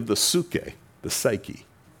study of the psyche, the psyche,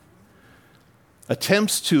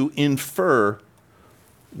 attempts to infer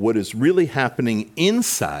what is really happening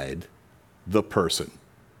inside the person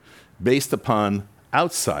based upon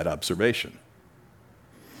outside observation.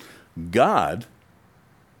 God,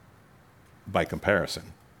 by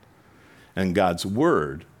comparison, and God's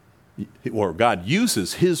word, or God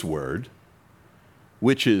uses his word,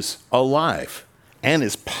 which is alive and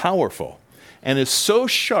is powerful and is so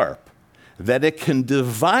sharp that it can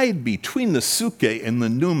divide between the psyche and the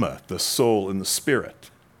pneuma, the soul and the spirit.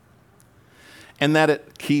 And that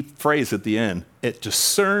it, key phrase at the end, it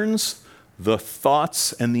discerns the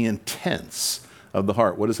thoughts and the intents of the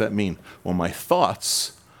heart. What does that mean? Well, my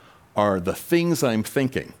thoughts are the things I'm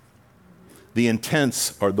thinking. The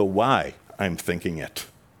intents are the why I'm thinking it.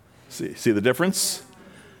 See the difference?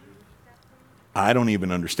 I don't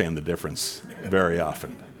even understand the difference very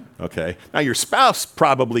often, okay? Now, your spouse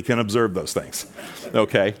probably can observe those things,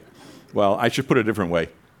 okay? Well, I should put it a different way.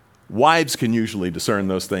 Wives can usually discern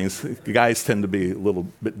those things. Guys tend to be a little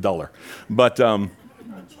bit duller. But,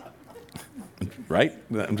 right?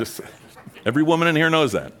 Every woman in here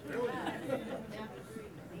knows that.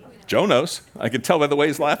 Joe knows. I can tell by the way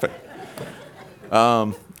he's laughing.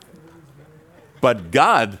 But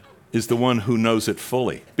God is the one who knows it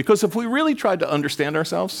fully. Because if we really tried to understand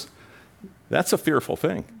ourselves, that's a fearful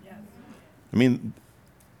thing. I mean,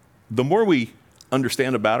 the more we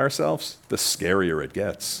understand about ourselves, the scarier it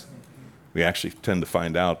gets. We actually tend to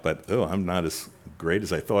find out that, I'm not as great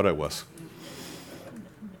as I thought I was.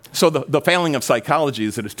 So the failing of psychology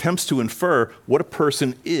is it attempts to infer what a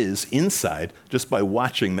person is inside just by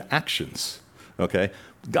watching the actions, okay?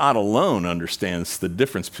 God alone understands the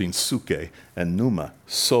difference between psyche and pneuma,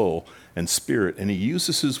 soul and spirit, and he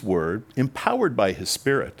uses his word, empowered by his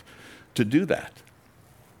spirit, to do that.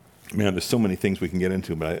 Man, there's so many things we can get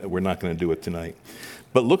into, but we're not going to do it tonight.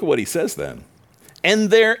 But look at what he says then.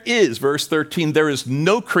 And there is, verse 13, there is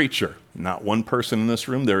no creature, not one person in this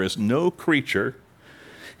room, there is no creature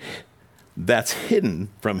that's hidden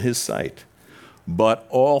from his sight. But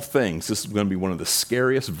all things, this is going to be one of the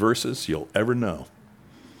scariest verses you'll ever know.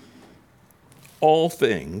 All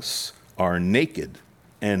things are naked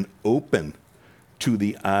and open to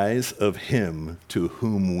the eyes of him to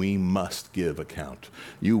whom we must give account.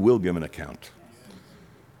 You will give an account.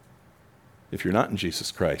 If you're not in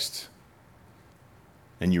Jesus Christ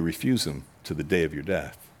and you refuse him to the day of your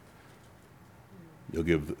death,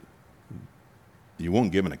 you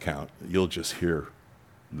won't give an account. You'll just hear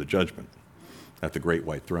the judgment at the great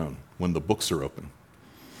white throne when the books are open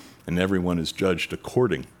and everyone is judged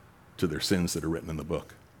according to their sins that are written in the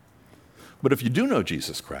book. But if you do know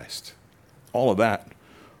Jesus Christ, all of that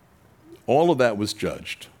was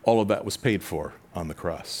judged. All of that was paid for on the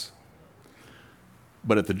cross.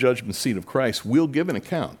 But at the judgment seat of Christ, we'll give an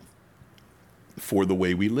account for the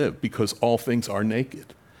way we live, because all things are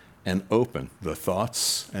naked and open, the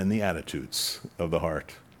thoughts and the attitudes of the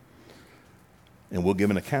heart. And we'll give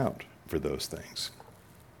an account for those things.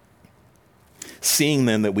 Seeing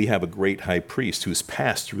then that we have a great high priest who's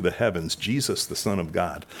passed through the heavens, Jesus, the Son of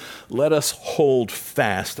God, let us hold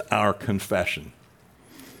fast our confession.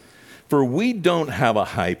 For we don't have a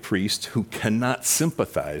high priest who cannot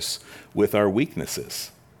sympathize with our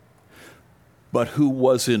weaknesses, but who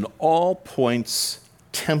was in all points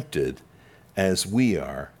tempted as we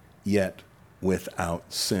are, yet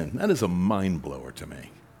without sin. That is a mind blower to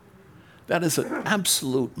me. That is an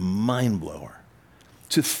absolute mind blower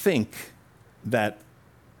to think that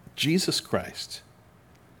Jesus Christ,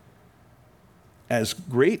 as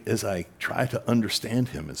great as I try to understand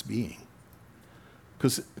him as being,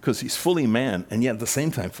 because he's fully man and yet at the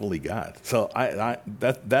same time fully God. So I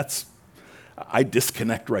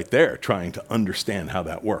disconnect right there trying to understand how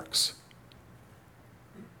that works.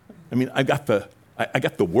 I mean, I got the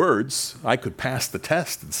words. I could pass the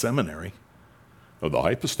test in seminary of the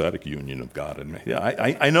hypostatic union of God and me. Yeah,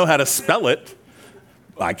 I know how to spell it.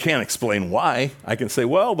 I can't explain why. I can say,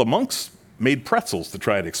 well, the monks made pretzels to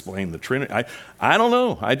try to explain the Trinity. I don't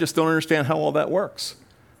know. I just don't understand how all that works.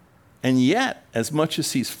 And yet, as much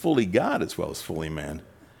as he's fully God as well as fully man,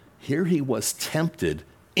 here he was tempted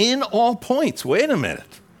in all points. Wait a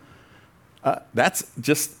minute. That's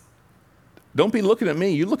just, don't be looking at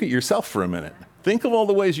me. You look at yourself for a minute. Think of all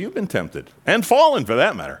the ways you've been tempted, and fallen for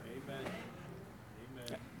that matter.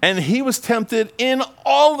 Amen. And he was tempted in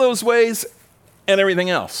all those ways and everything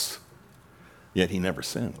else. Yet he never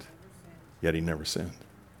sinned.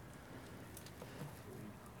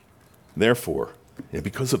 Therefore, and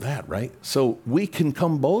because of that, right? So we can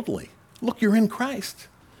come boldly. Look, you're in Christ.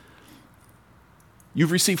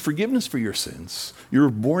 You've received forgiveness for your sins. You're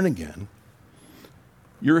born again.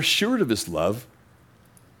 You're assured of his love.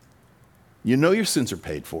 You know your sins are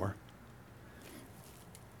paid for.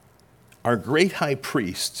 Our great high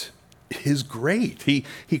priest is great. He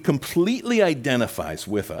completely identifies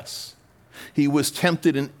with us. He was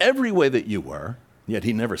tempted in every way that you were, yet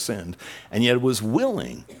he never sinned, and yet was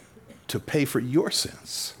willing to pay for your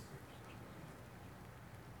sins.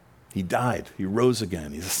 He died. He rose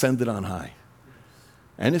again. He's ascended on high.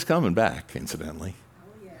 And he's coming back, incidentally.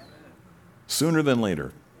 Sooner than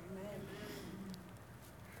later.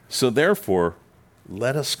 So therefore,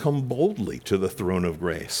 let us come boldly to the throne of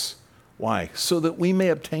grace. Why? So that we may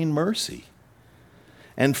obtain mercy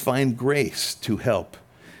and find grace to help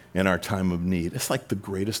in our time of need. It's like the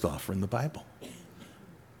greatest offer in the Bible.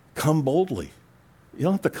 Come boldly. You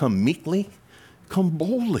don't have to come meekly. Come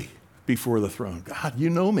boldly before the throne. God, you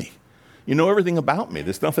know me. You know everything about me.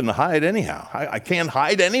 There's nothing to hide anyhow. I can't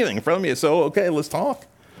hide anything from you, so okay, let's talk.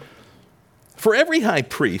 For every high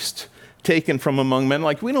priest taken from among men,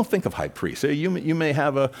 like we don't think of high priests. You may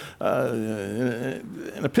have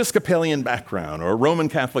an Episcopalian background or a Roman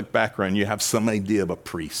Catholic background. You have some idea of a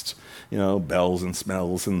priest, bells and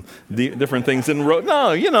smells and different things.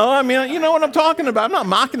 No, you know what I'm talking about. I'm not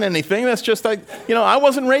mocking anything. That's just like, I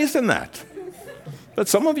wasn't raised in that. But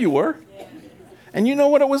some of you were. And you know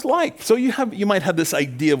what it was like. So you might have this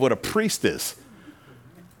idea of what a priest is.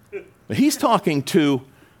 He's talking to,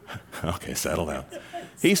 okay, settle down.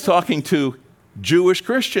 He's talking to Jewish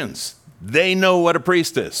Christians. They know what a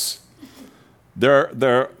priest is. There are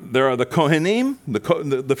the Kohanim,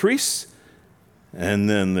 the priests, and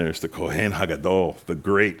then there's the Kohen Hagadol, the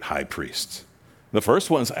great high priest. The first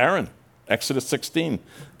one's Aaron, Exodus 16.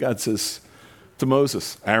 God says to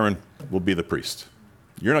Moses, Aaron will be the priest.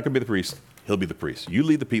 You're not going to be the priest. He'll be the priest. You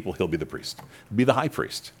lead the people, he'll be the priest. Be the high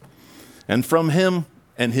priest. And from him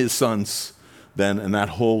and his sons, then, and that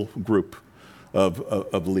whole group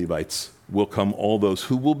of Levites, will come all those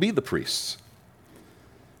who will be the priests.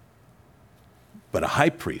 But a high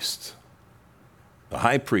priest,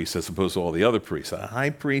 as opposed to all the other priests, a high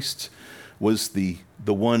priest was the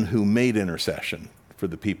one who made intercession for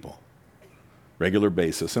the people, regular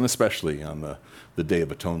basis, and especially on the Day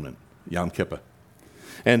of Atonement, Yom Kippur.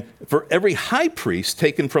 And for every high priest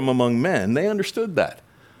taken from among men, they understood that.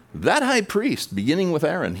 That high priest, beginning with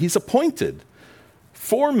Aaron, he's appointed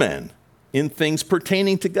for men in things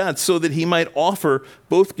pertaining to God so that he might offer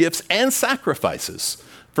both gifts and sacrifices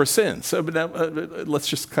for sins. So let's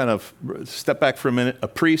just kind of step back for a minute. A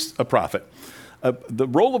priest, a prophet. The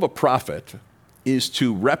role of a prophet is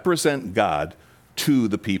to represent God to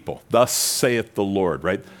the people. Thus saith the Lord,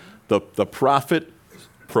 right? The prophet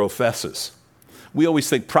professes. We always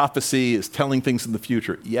think prophecy is telling things in the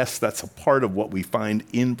future. Yes, that's a part of what we find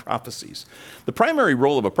in prophecies. The primary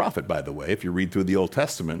role of a prophet, by the way, if you read through the Old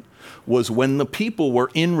Testament, was when the people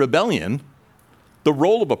were in rebellion, the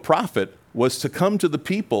role of a prophet was to come to the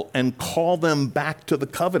people and call them back to the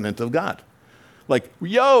covenant of God. Like,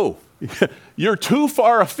 yo, you're too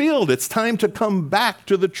far afield. It's time to come back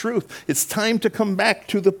to the truth. It's time to come back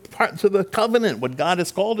to the covenant, what God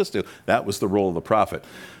has called us to. That was the role of the prophet.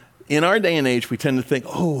 In our day and age, we tend to think,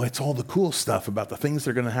 oh, it's all the cool stuff about the things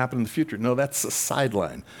that are going to happen in the future. No, that's a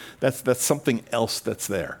sideline. That's something else that's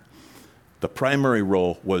there. The primary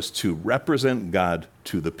role was to represent God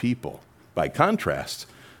to the people. By contrast,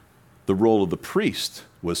 the role of the priest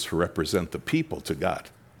was to represent the people to God,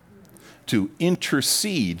 to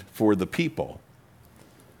intercede for the people.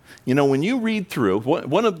 When you read through,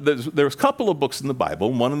 there's a couple of books in the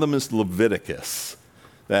Bible. One of them is Leviticus.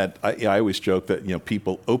 That I always joke that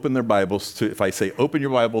people open their Bibles to, if I say open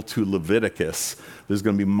your Bible to Leviticus, there's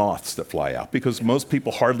going to be moths that fly out because most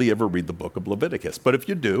people hardly ever read the book of Leviticus. But if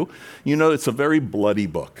you do, it's a very bloody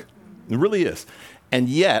book. It really is. And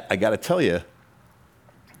yet, I got to tell you,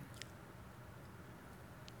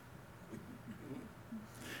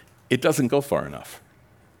 it doesn't go far enough.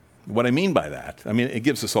 What I mean by that, it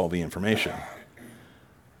gives us all the information.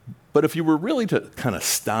 But if you were really to kind of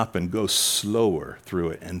stop and go slower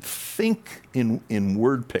through it and think in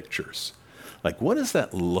word pictures, like what does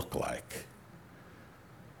that look like?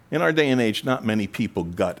 In our day and age, not many people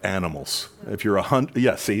gut animals. If you're a hunter,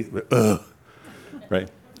 right?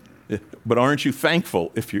 But aren't you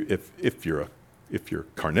thankful if you're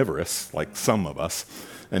carnivorous, like some of us?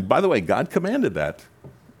 And by the way, God commanded that.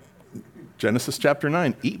 Genesis chapter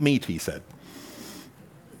 9, eat meat, he said.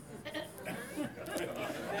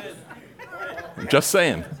 I'm just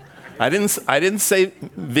saying. I didn't say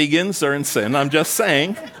vegans are in sin. I'm just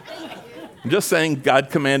saying I'm just saying God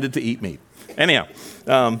commanded to eat meat. Anyhow,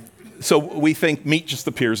 so we think meat just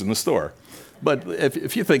appears in the store. But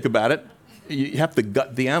if you think about it, you have to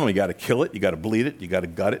gut the animal. You got to kill it. You got to bleed it. You got to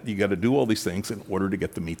gut it. You got to do all these things in order to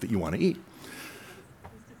get the meat that you want to eat.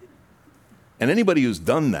 And anybody who's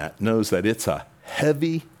done that knows that it's a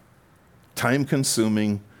heavy,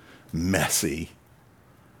 time-consuming, messy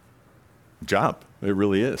job. It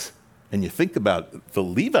really is. And you think about the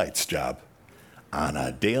Levites' job on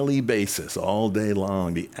a daily basis, all day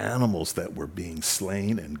long, the animals that were being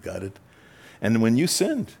slain and gutted. And when you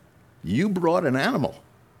sinned, you brought an animal.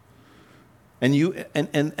 And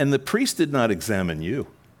the priest did not examine you.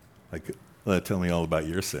 Like, tell me all about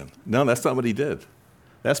your sin. No, that's not what he did.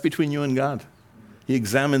 That's between you and God. He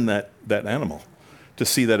examined that animal to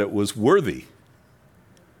see that it was worthy.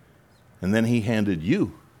 And then he handed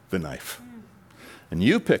you the knife. And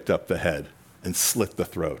you picked up the head and slit the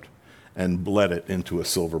throat and bled it into a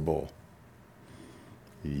silver bowl.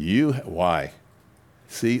 Why?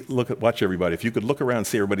 See, watch everybody. If you could look around and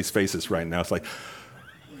see everybody's faces right now, it's like,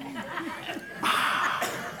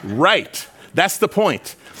 right. That's the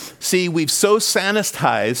point. See, we've so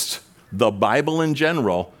sanitized the Bible in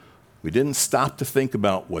general, we didn't stop to think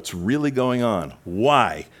about what's really going on.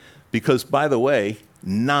 Why? Because, by the way,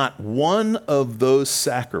 not one of those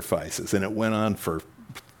sacrifices, and it went on for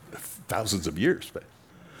thousands of years,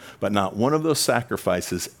 but not one of those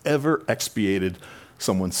sacrifices ever expiated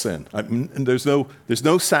someone's sin. I mean, and there's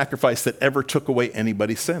no sacrifice that ever took away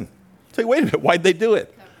anybody's sin. Say, wait a minute, why'd they do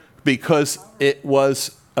it? Because it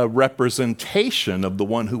was a representation of the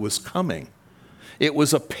one who was coming. It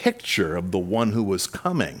was a picture of the one who was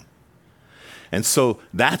coming. And so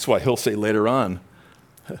that's why he'll say later on,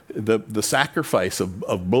 the sacrifice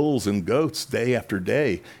of bulls and goats day after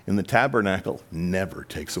day in the tabernacle never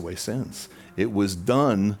takes away sins. It was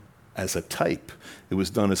done as a type. It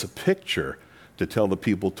was done as a picture to tell the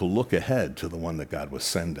people to look ahead to the one that God was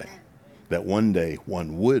sending, that one day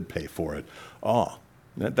one would pay for it.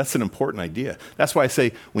 That's an important idea. That's why I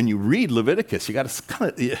say when you read Leviticus, you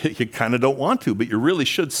kind of don't want to, but you really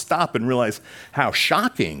should stop and realize how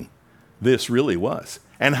shocking this really was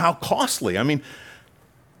and how costly. I mean,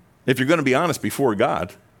 if you're going to be honest before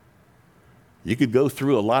God, you could go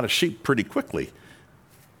through a lot of sheep pretty quickly.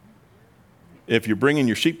 If you're bringing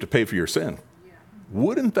your sheep to pay for your sin,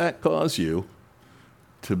 wouldn't that cause you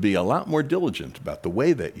to be a lot more diligent about the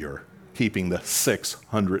way that you're keeping the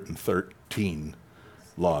 613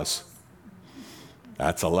 laws?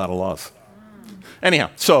 That's a lot of laws.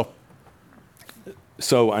 Anyhow, so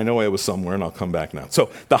I know I was somewhere, and I'll come back now.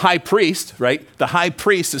 So the high priest, right? The high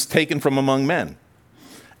priest is taken from among men.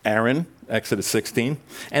 Aaron, Exodus 16.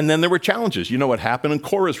 And then there were challenges. You know what happened in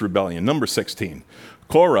Korah's rebellion, number 16.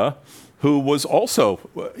 Korah, who was also,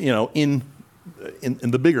 in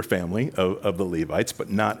the bigger family of the Levites, but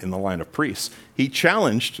not in the line of priests, he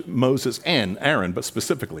challenged Moses and Aaron, but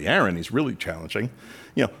specifically Aaron, he's really challenging.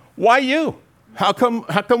 Why you? How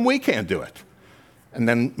come we can't do it? And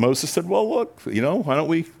then Moses said, well, look, why don't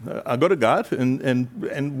we, I'll go to God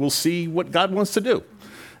and we'll see what God wants to do.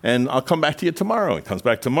 And I'll come back to you tomorrow. He comes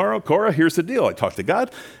back tomorrow. Korah, here's the deal. I talked to God,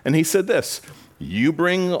 and he said this: you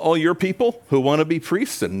bring all your people who want to be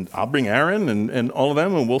priests, and I'll bring Aaron and all of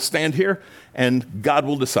them, and we'll stand here, and God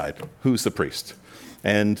will decide who's the priest.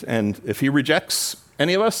 And if he rejects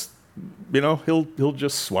any of us, he'll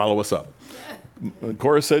just swallow us up.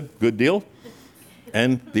 Korah said, good deal.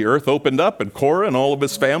 And the earth opened up, and Korah and all of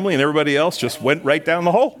his family and everybody else just went right down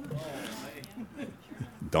the hole.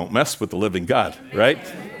 Don't mess with the living God, right?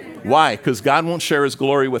 Why? Because God won't share his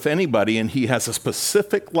glory with anybody, and he has a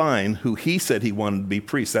specific line who he said he wanted to be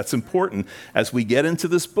priest. That's important as we get into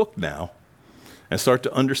this book now and start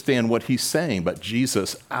to understand what he's saying about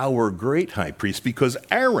Jesus, our great high priest, because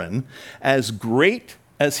Aaron, as great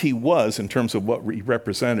as he was in terms of what he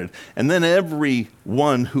represented, and then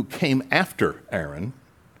everyone who came after Aaron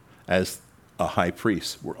as a high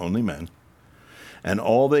priest were only men, and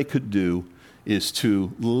all they could do is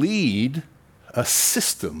to lead a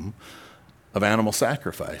system of animal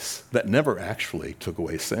sacrifice that never actually took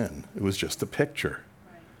away sin. It was just a picture.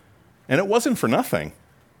 Right. And it wasn't for nothing,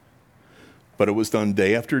 but it was done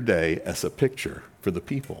day after day as a picture for the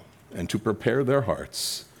people and to prepare their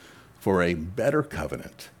hearts for a better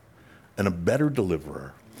covenant and a better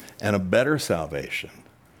deliverer and a better salvation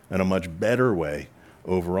and a much better way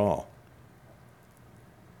overall.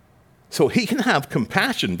 So he can have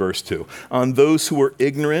compassion, verse 2, on those who are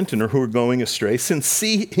ignorant and who are going astray, since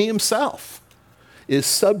he himself is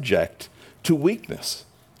subject to weakness,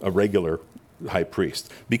 a regular high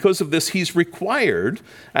priest. Because of this, he's required,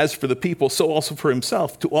 as for the people, so also for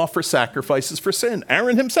himself, to offer sacrifices for sin.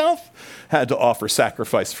 Aaron himself had to offer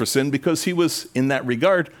sacrifice for sin because he was, in that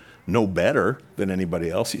regard, no better than anybody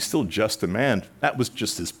else. He's still just a man. That was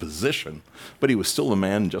just his position. But he was still a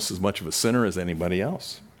man, just as much of a sinner as anybody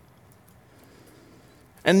else.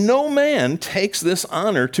 And no man takes this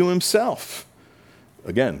honor to himself.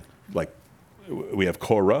 Again, like we have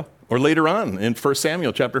Korah, or later on in 1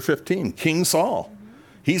 Samuel chapter 15, King Saul.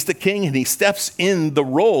 He's the king, and he steps in the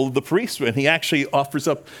role of the priest, and he actually offers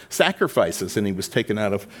up sacrifices, and he was taken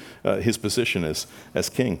out of his position as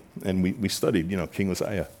king. And we studied, King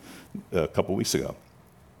Uzziah a couple weeks ago.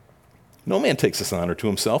 No man takes this honor to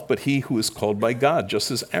himself, but he who is called by God,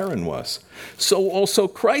 just as Aaron was. So also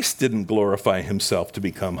Christ didn't glorify himself to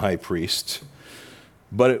become high priest,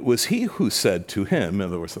 but it was he who said to him, in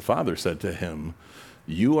other words, the Father said to him,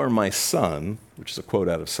 "You are my son," which is a quote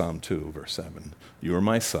out of Psalm 2, verse 7. "You are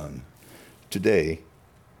my son. Today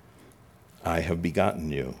I have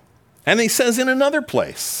begotten you." And he says in another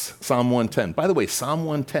place, Psalm 110. By the way, Psalm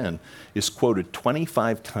 110 is quoted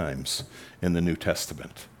 25 times in the New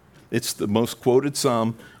Testament. It's the most quoted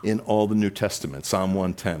psalm in all the New Testament, Psalm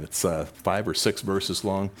 110. It's 5 or 6 verses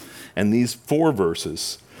long. And these 4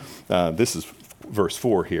 verses, this is verse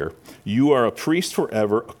 4 here. "You are a priest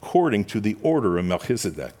forever according to the order of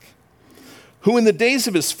Melchizedek, who in the days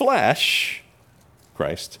of his flesh,"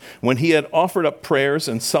 Christ, "when he had offered up prayers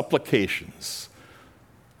and supplications."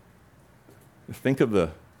 Think of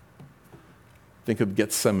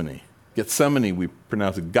Gethsemane. Gethsemane, we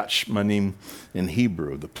pronounce it Gachmanim in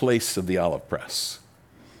Hebrew, the place of the olive press.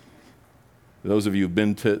 Those of you who've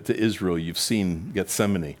been to Israel, you've seen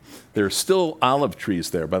Gethsemane. There are still olive trees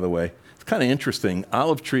there, by the way. It's kind of interesting.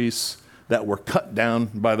 Olive trees that were cut down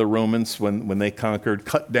by the Romans when they conquered,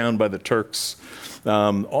 cut down by the Turks.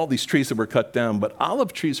 All these trees that were cut down, but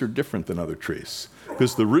olive trees are different than other trees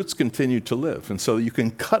because the roots continue to live. And so you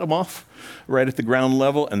can cut them off right at the ground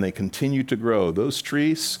level and they continue to grow. Those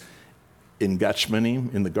trees in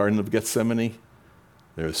Gachmanim, in the Garden of Gethsemane,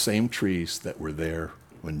 they're the same trees that were there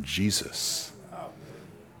when Jesus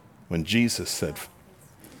said,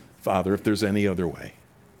 "Father, if there's any other way,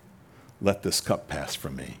 let this cup pass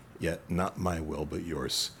from me, yet not my will, but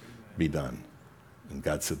yours be done." And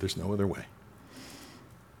God said, "There's no other way.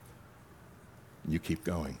 You keep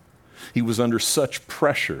going." He was under such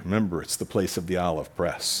pressure. Remember, it's the place of the olive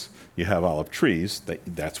press. You have olive trees.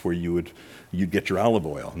 That's where you'd get your olive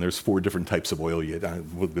oil. And there's 4 different types of oil.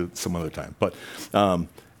 We'll do it some other time. But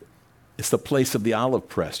it's the place of the olive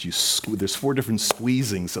press. There's 4 different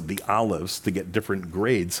squeezings of the olives to get different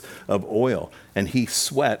grades of oil. And he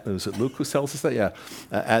sweat, is it Luke who tells us that? Yeah,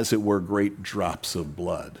 as it were great drops of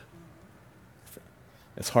blood.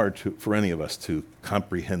 It's hard for any of us to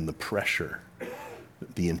comprehend the pressure,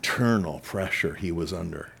 the internal pressure he was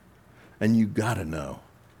under. And you got to know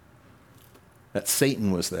that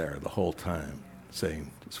Satan was there the whole time saying,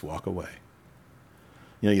 "Just walk away."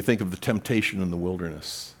 You think of the temptation in the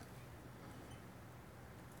wilderness.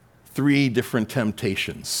 3 different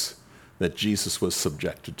temptations that Jesus was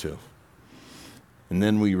subjected to. And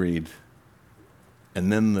then we read,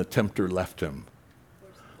 "And then the tempter left him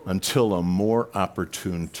until a more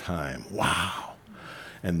opportune time." Wow.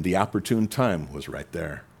 And the opportune time was right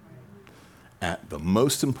there at the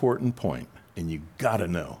most important point. And you got to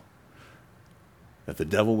know that the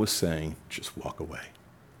devil was saying, "Just walk away.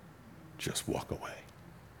 Just walk away.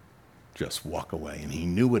 Just walk away." And he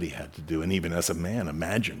knew what he had to do. And even as a man,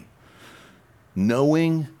 imagine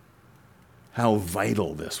knowing how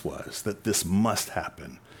vital this was, that this must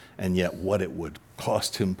happen, and yet what it would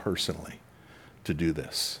cost him personally to do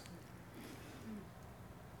this.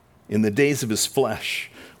 In the days of his flesh,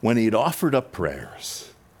 when he'd offered up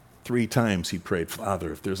prayers, 3 times he prayed,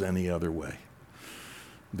 "Father, if there's any other way."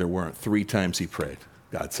 There weren't. 3 times he prayed.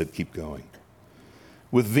 God said, "Keep going."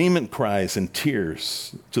 With vehement cries and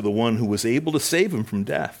tears to the one who was able to save him from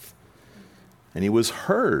death. And he was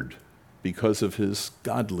heard because of his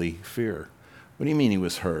godly fear. What do you mean he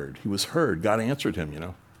was heard? He was heard. God answered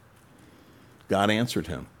him, God answered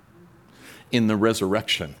him in the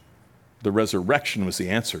resurrection. The resurrection was the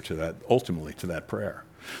answer to that, ultimately, to that prayer.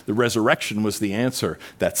 The resurrection was the answer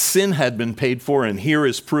that sin had been paid for, and here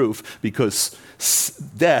is proof, because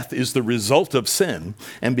death is the result of sin,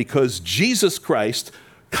 and because Jesus Christ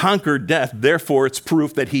conquered death, therefore it's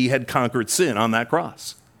proof that he had conquered sin on that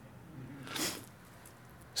cross.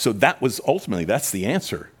 So that was ultimately, that's the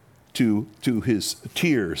answer to his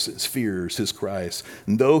tears, his fears, his cries.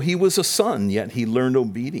 And though he was a son, yet he learned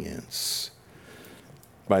obedience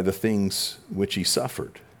by the things which he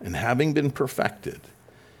suffered. And having been perfected,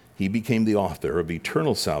 he became the author of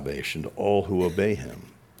eternal salvation to all who obey him.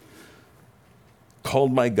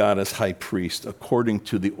 Called by God as high priest according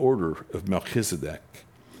to the order of Melchizedek,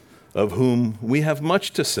 of whom we have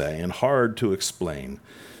much to say and hard to explain,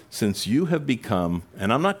 since you have become,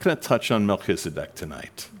 and I'm not going to touch on Melchizedek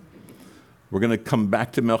tonight. We're going to come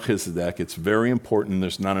back to Melchizedek. It's very important.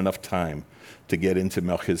 There's not enough time to get into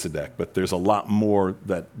Melchizedek, but there's a lot more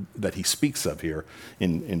that he speaks of here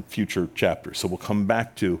in future chapters. So we'll come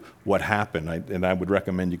back to what happened, and I would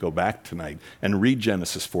recommend you go back tonight and read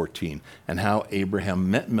Genesis 14 and how Abraham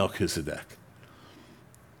met Melchizedek.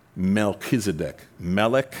 Melchizedek,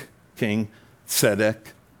 Melech, king,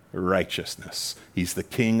 Tzedek, righteousness. He's the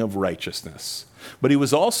king of righteousness. But he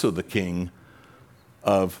was also the king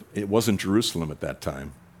of, it wasn't Jerusalem at that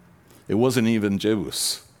time. It wasn't even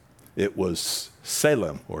Jebus. It was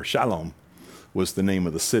Salem, or Shalom was the name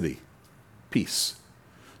of the city. Peace.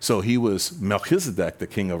 So he was Melchizedek, the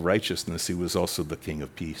king of righteousness. He was also the king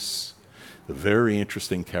of peace. A very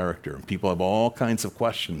interesting character. And people have all kinds of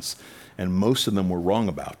questions, and most of them we're wrong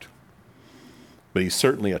about. But he's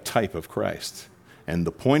certainly a type of Christ. And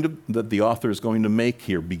the point that the author is going to make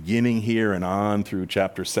here, beginning here and on through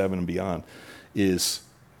chapter 7 and beyond, is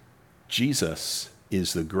Jesus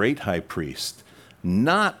is the great high priest,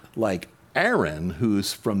 not like Aaron,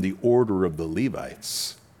 who's from the order of the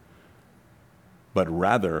Levites, but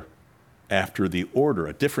rather after the order,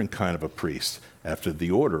 a different kind of a priest, after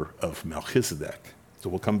the order of Melchizedek. So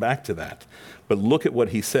we'll come back to that. But look at what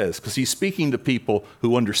he says, because he's speaking to people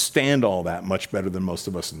who understand all that much better than most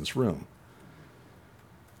of us in this room.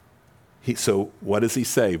 So what does he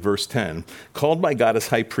say? Verse 10, called by God as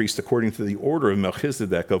high priest according to the order of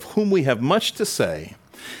Melchizedek, of whom we have much to say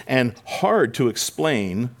and hard to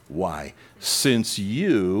explain. Why? Since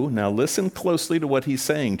you, now listen closely to what he's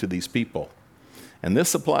saying to these people. And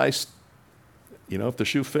this applies, if the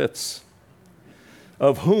shoe fits.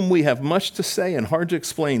 Of whom we have much to say and hard to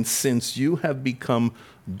explain, since you have become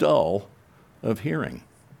dull of hearing.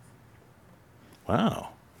 Wow.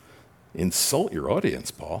 Insult your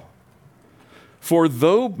audience, Paul. For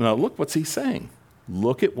though, now look what's he saying.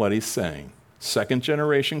 Look at what he's saying. Second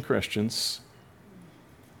generation Christians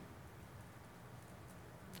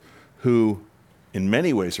who in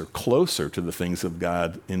many ways are closer to the things of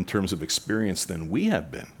God in terms of experience than we have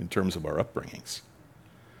been in terms of our upbringings.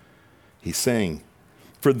 He's saying,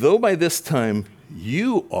 for though by this time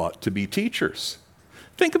you ought to be teachers.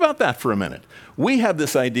 Think about that for a minute. We have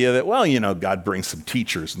this idea that, God brings some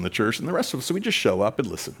teachers in the church and the rest of us, so we just show up and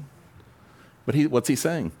listen. But what's he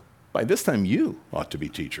saying? By this time, you ought to be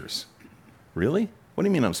teachers. Really? What do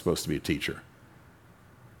you mean I'm supposed to be a teacher?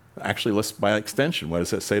 Actually, by extension, what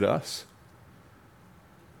does that say to us?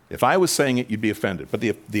 If I was saying it, you'd be offended. But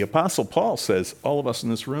the Apostle Paul says all of us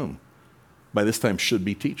in this room, by this time, should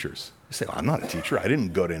be teachers. You say, I'm not a teacher. I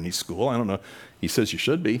didn't go to any school. I don't know. He says you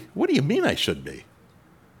should be. What do you mean I should be?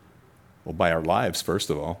 Well, by our lives,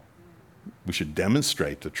 first of all. We should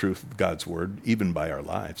demonstrate the truth of God's word, even by our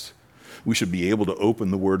lives. We should be able to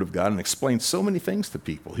open the Word of God and explain so many things to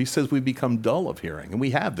people. He says we become dull of hearing, and we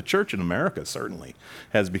have. The church in America certainly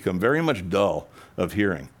has become very much dull of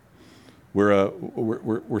hearing.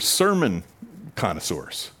 We're sermon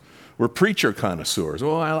connoisseurs. We're preacher connoisseurs.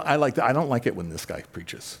 Oh, I like that. I don't like it when this guy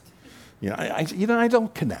preaches. I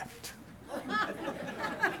don't connect.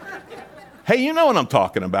 Hey, you know what I'm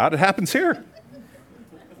talking about. It happens here.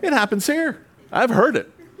 It happens here. I've heard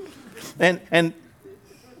it. And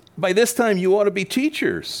by this time, you ought to be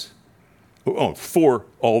teachers. For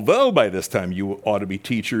although by this time you ought to be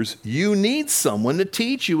teachers, you need someone to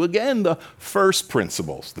teach you, again, the first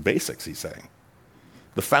principles, the basics, he's saying,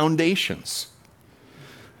 the foundations.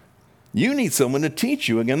 You need someone to teach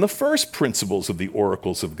you, again, the first principles of the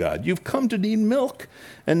oracles of God. You've come to need milk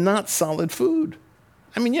and not solid food.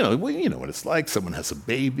 I mean, you know what it's like. Someone has a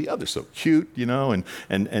baby, they're so cute, and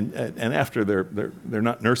after they're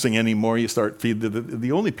not nursing anymore, you start feeding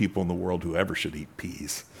the only people in the world who ever should eat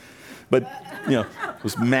peas. But,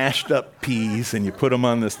 those mashed up peas, and you put them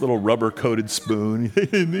on this little rubber-coated spoon.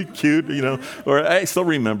 Isn't it cute, Or I still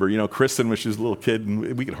remember, Kristen, when she was a little kid,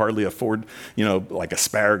 and we could hardly afford, like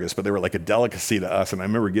asparagus, but they were like a delicacy to us. And I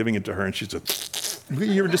remember giving it to her, and she said,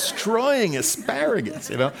 "You're destroying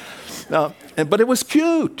asparagus," But it was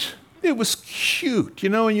cute. It was cute,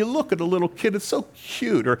 and you look at a little kid, it's so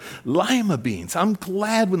cute. Or lima beans. I'm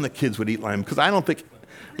glad when the kids would eat lima, because I don't think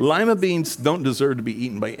Lima beans don't deserve to be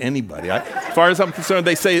eaten by anybody. As far as I'm concerned,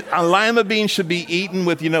 they say a lima bean should be eaten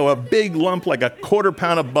with, a big lump, like a quarter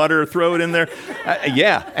pound of butter, throw it in there.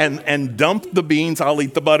 And dump the beans. I'll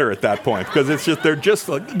eat the butter at that point because they're just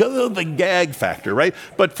like the gag factor, right?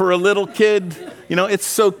 But for a little kid, it's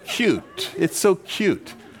so cute. It's so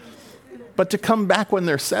cute. But to come back when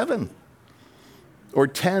they're 7 or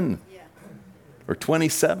 10 or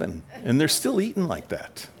 27 and they're still eating like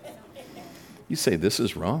that. You say, this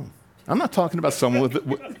is wrong. I'm not talking about someone with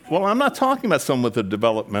a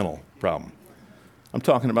developmental problem. I'm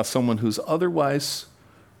talking about someone who's otherwise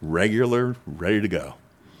regular, ready to go.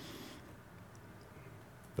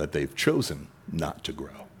 But they've chosen not to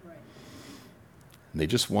grow. And they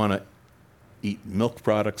just want to eat milk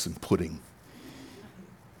products and pudding.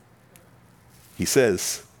 He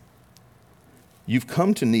says, you've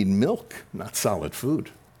come to need milk, not solid food.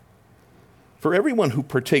 For everyone who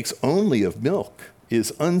partakes only of milk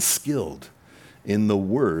is unskilled in the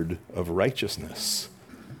word of righteousness.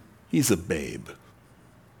 He's a babe.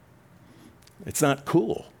 It's not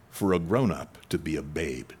cool for a grown-up to be a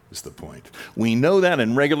babe, is the point. We know that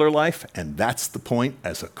in regular life, and that's the point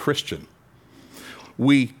as a Christian.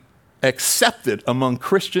 We accept it among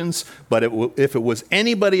Christians, but if it was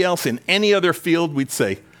anybody else in any other field, we'd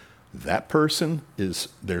say, that person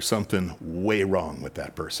there's something way wrong with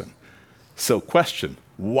that person. So question,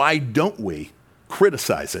 why don't we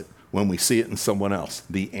criticize it when we see it in someone else?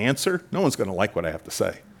 The answer, no one's going to like what I have to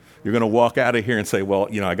say. You're going to walk out of here and say, well,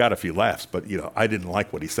 I got a few laughs, but, I didn't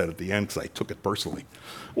like what he said at the end because I took it personally.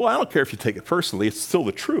 Well, I don't care if you take it personally. It's still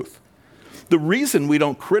the truth. The reason we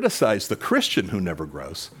don't criticize the Christian who never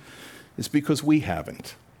grows is because we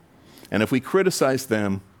haven't. And if we criticize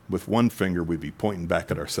them with one finger, we'd be pointing back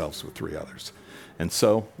at ourselves with 3 others. And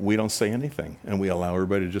so we don't say anything, and we allow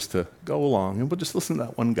everybody just to go along, and we'll just listen to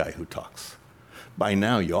that one guy who talks. By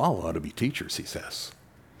now, you all ought to be teachers, he says.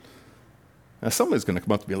 Now, somebody's going to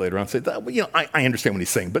come up to me later on and say, I understand what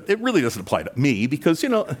he's saying, but it really doesn't apply to me because,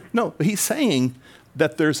 no, he's saying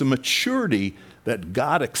that there's a maturity that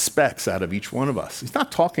God expects out of each one of us. He's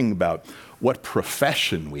not talking about what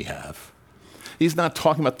profession we have. He's not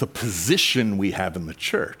talking about the position we have in the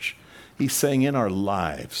church. He's saying in our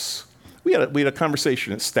lives. We had a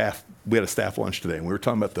conversation at staff. We had a staff lunch today, and we were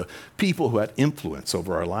talking about the people who had influence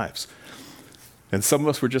over our lives. And some of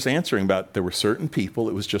us were just answering about there were certain people,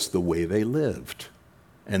 it was just the way they lived.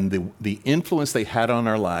 And the influence they had on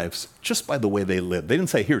our lives just by the way they lived. They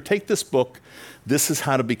didn't say, here, take this book. This is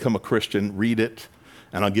how to become a Christian. Read it,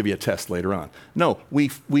 and I'll give you a test later on. No,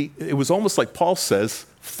 it was almost like Paul says,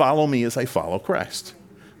 follow me as I follow Christ.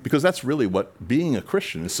 Because that's really what being a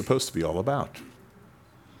Christian is supposed to be all about.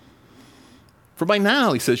 For by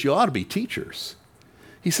now, he says, you ought to be teachers.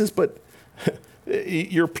 He says, but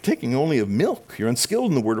you're partaking only of milk. You're unskilled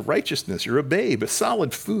in the word of righteousness. You're a babe. A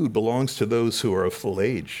solid food belongs to those who are of full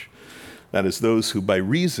age. That is, those who by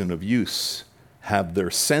reason of use have their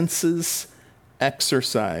senses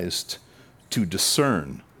exercised to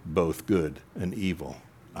discern both good and evil.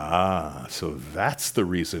 So that's the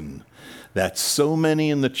reason that so many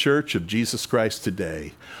in the church of Jesus Christ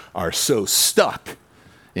today are so stuck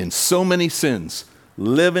in so many sins,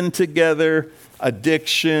 living together,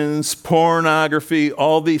 addictions, pornography,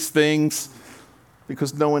 all these things,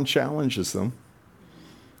 because no one challenges them.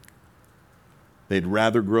 They'd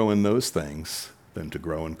rather grow in those things than to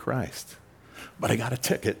grow in Christ. But I got a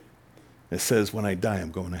ticket. It says, when I die,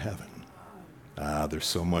 I'm going to heaven. There's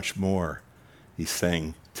so much more. He's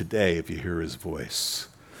saying, today, if you hear his voice,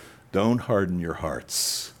 don't harden your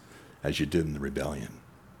hearts as you did in the rebellion.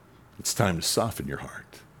 It's time to soften your heart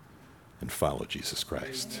and follow Jesus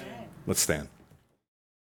Christ. Let's stand.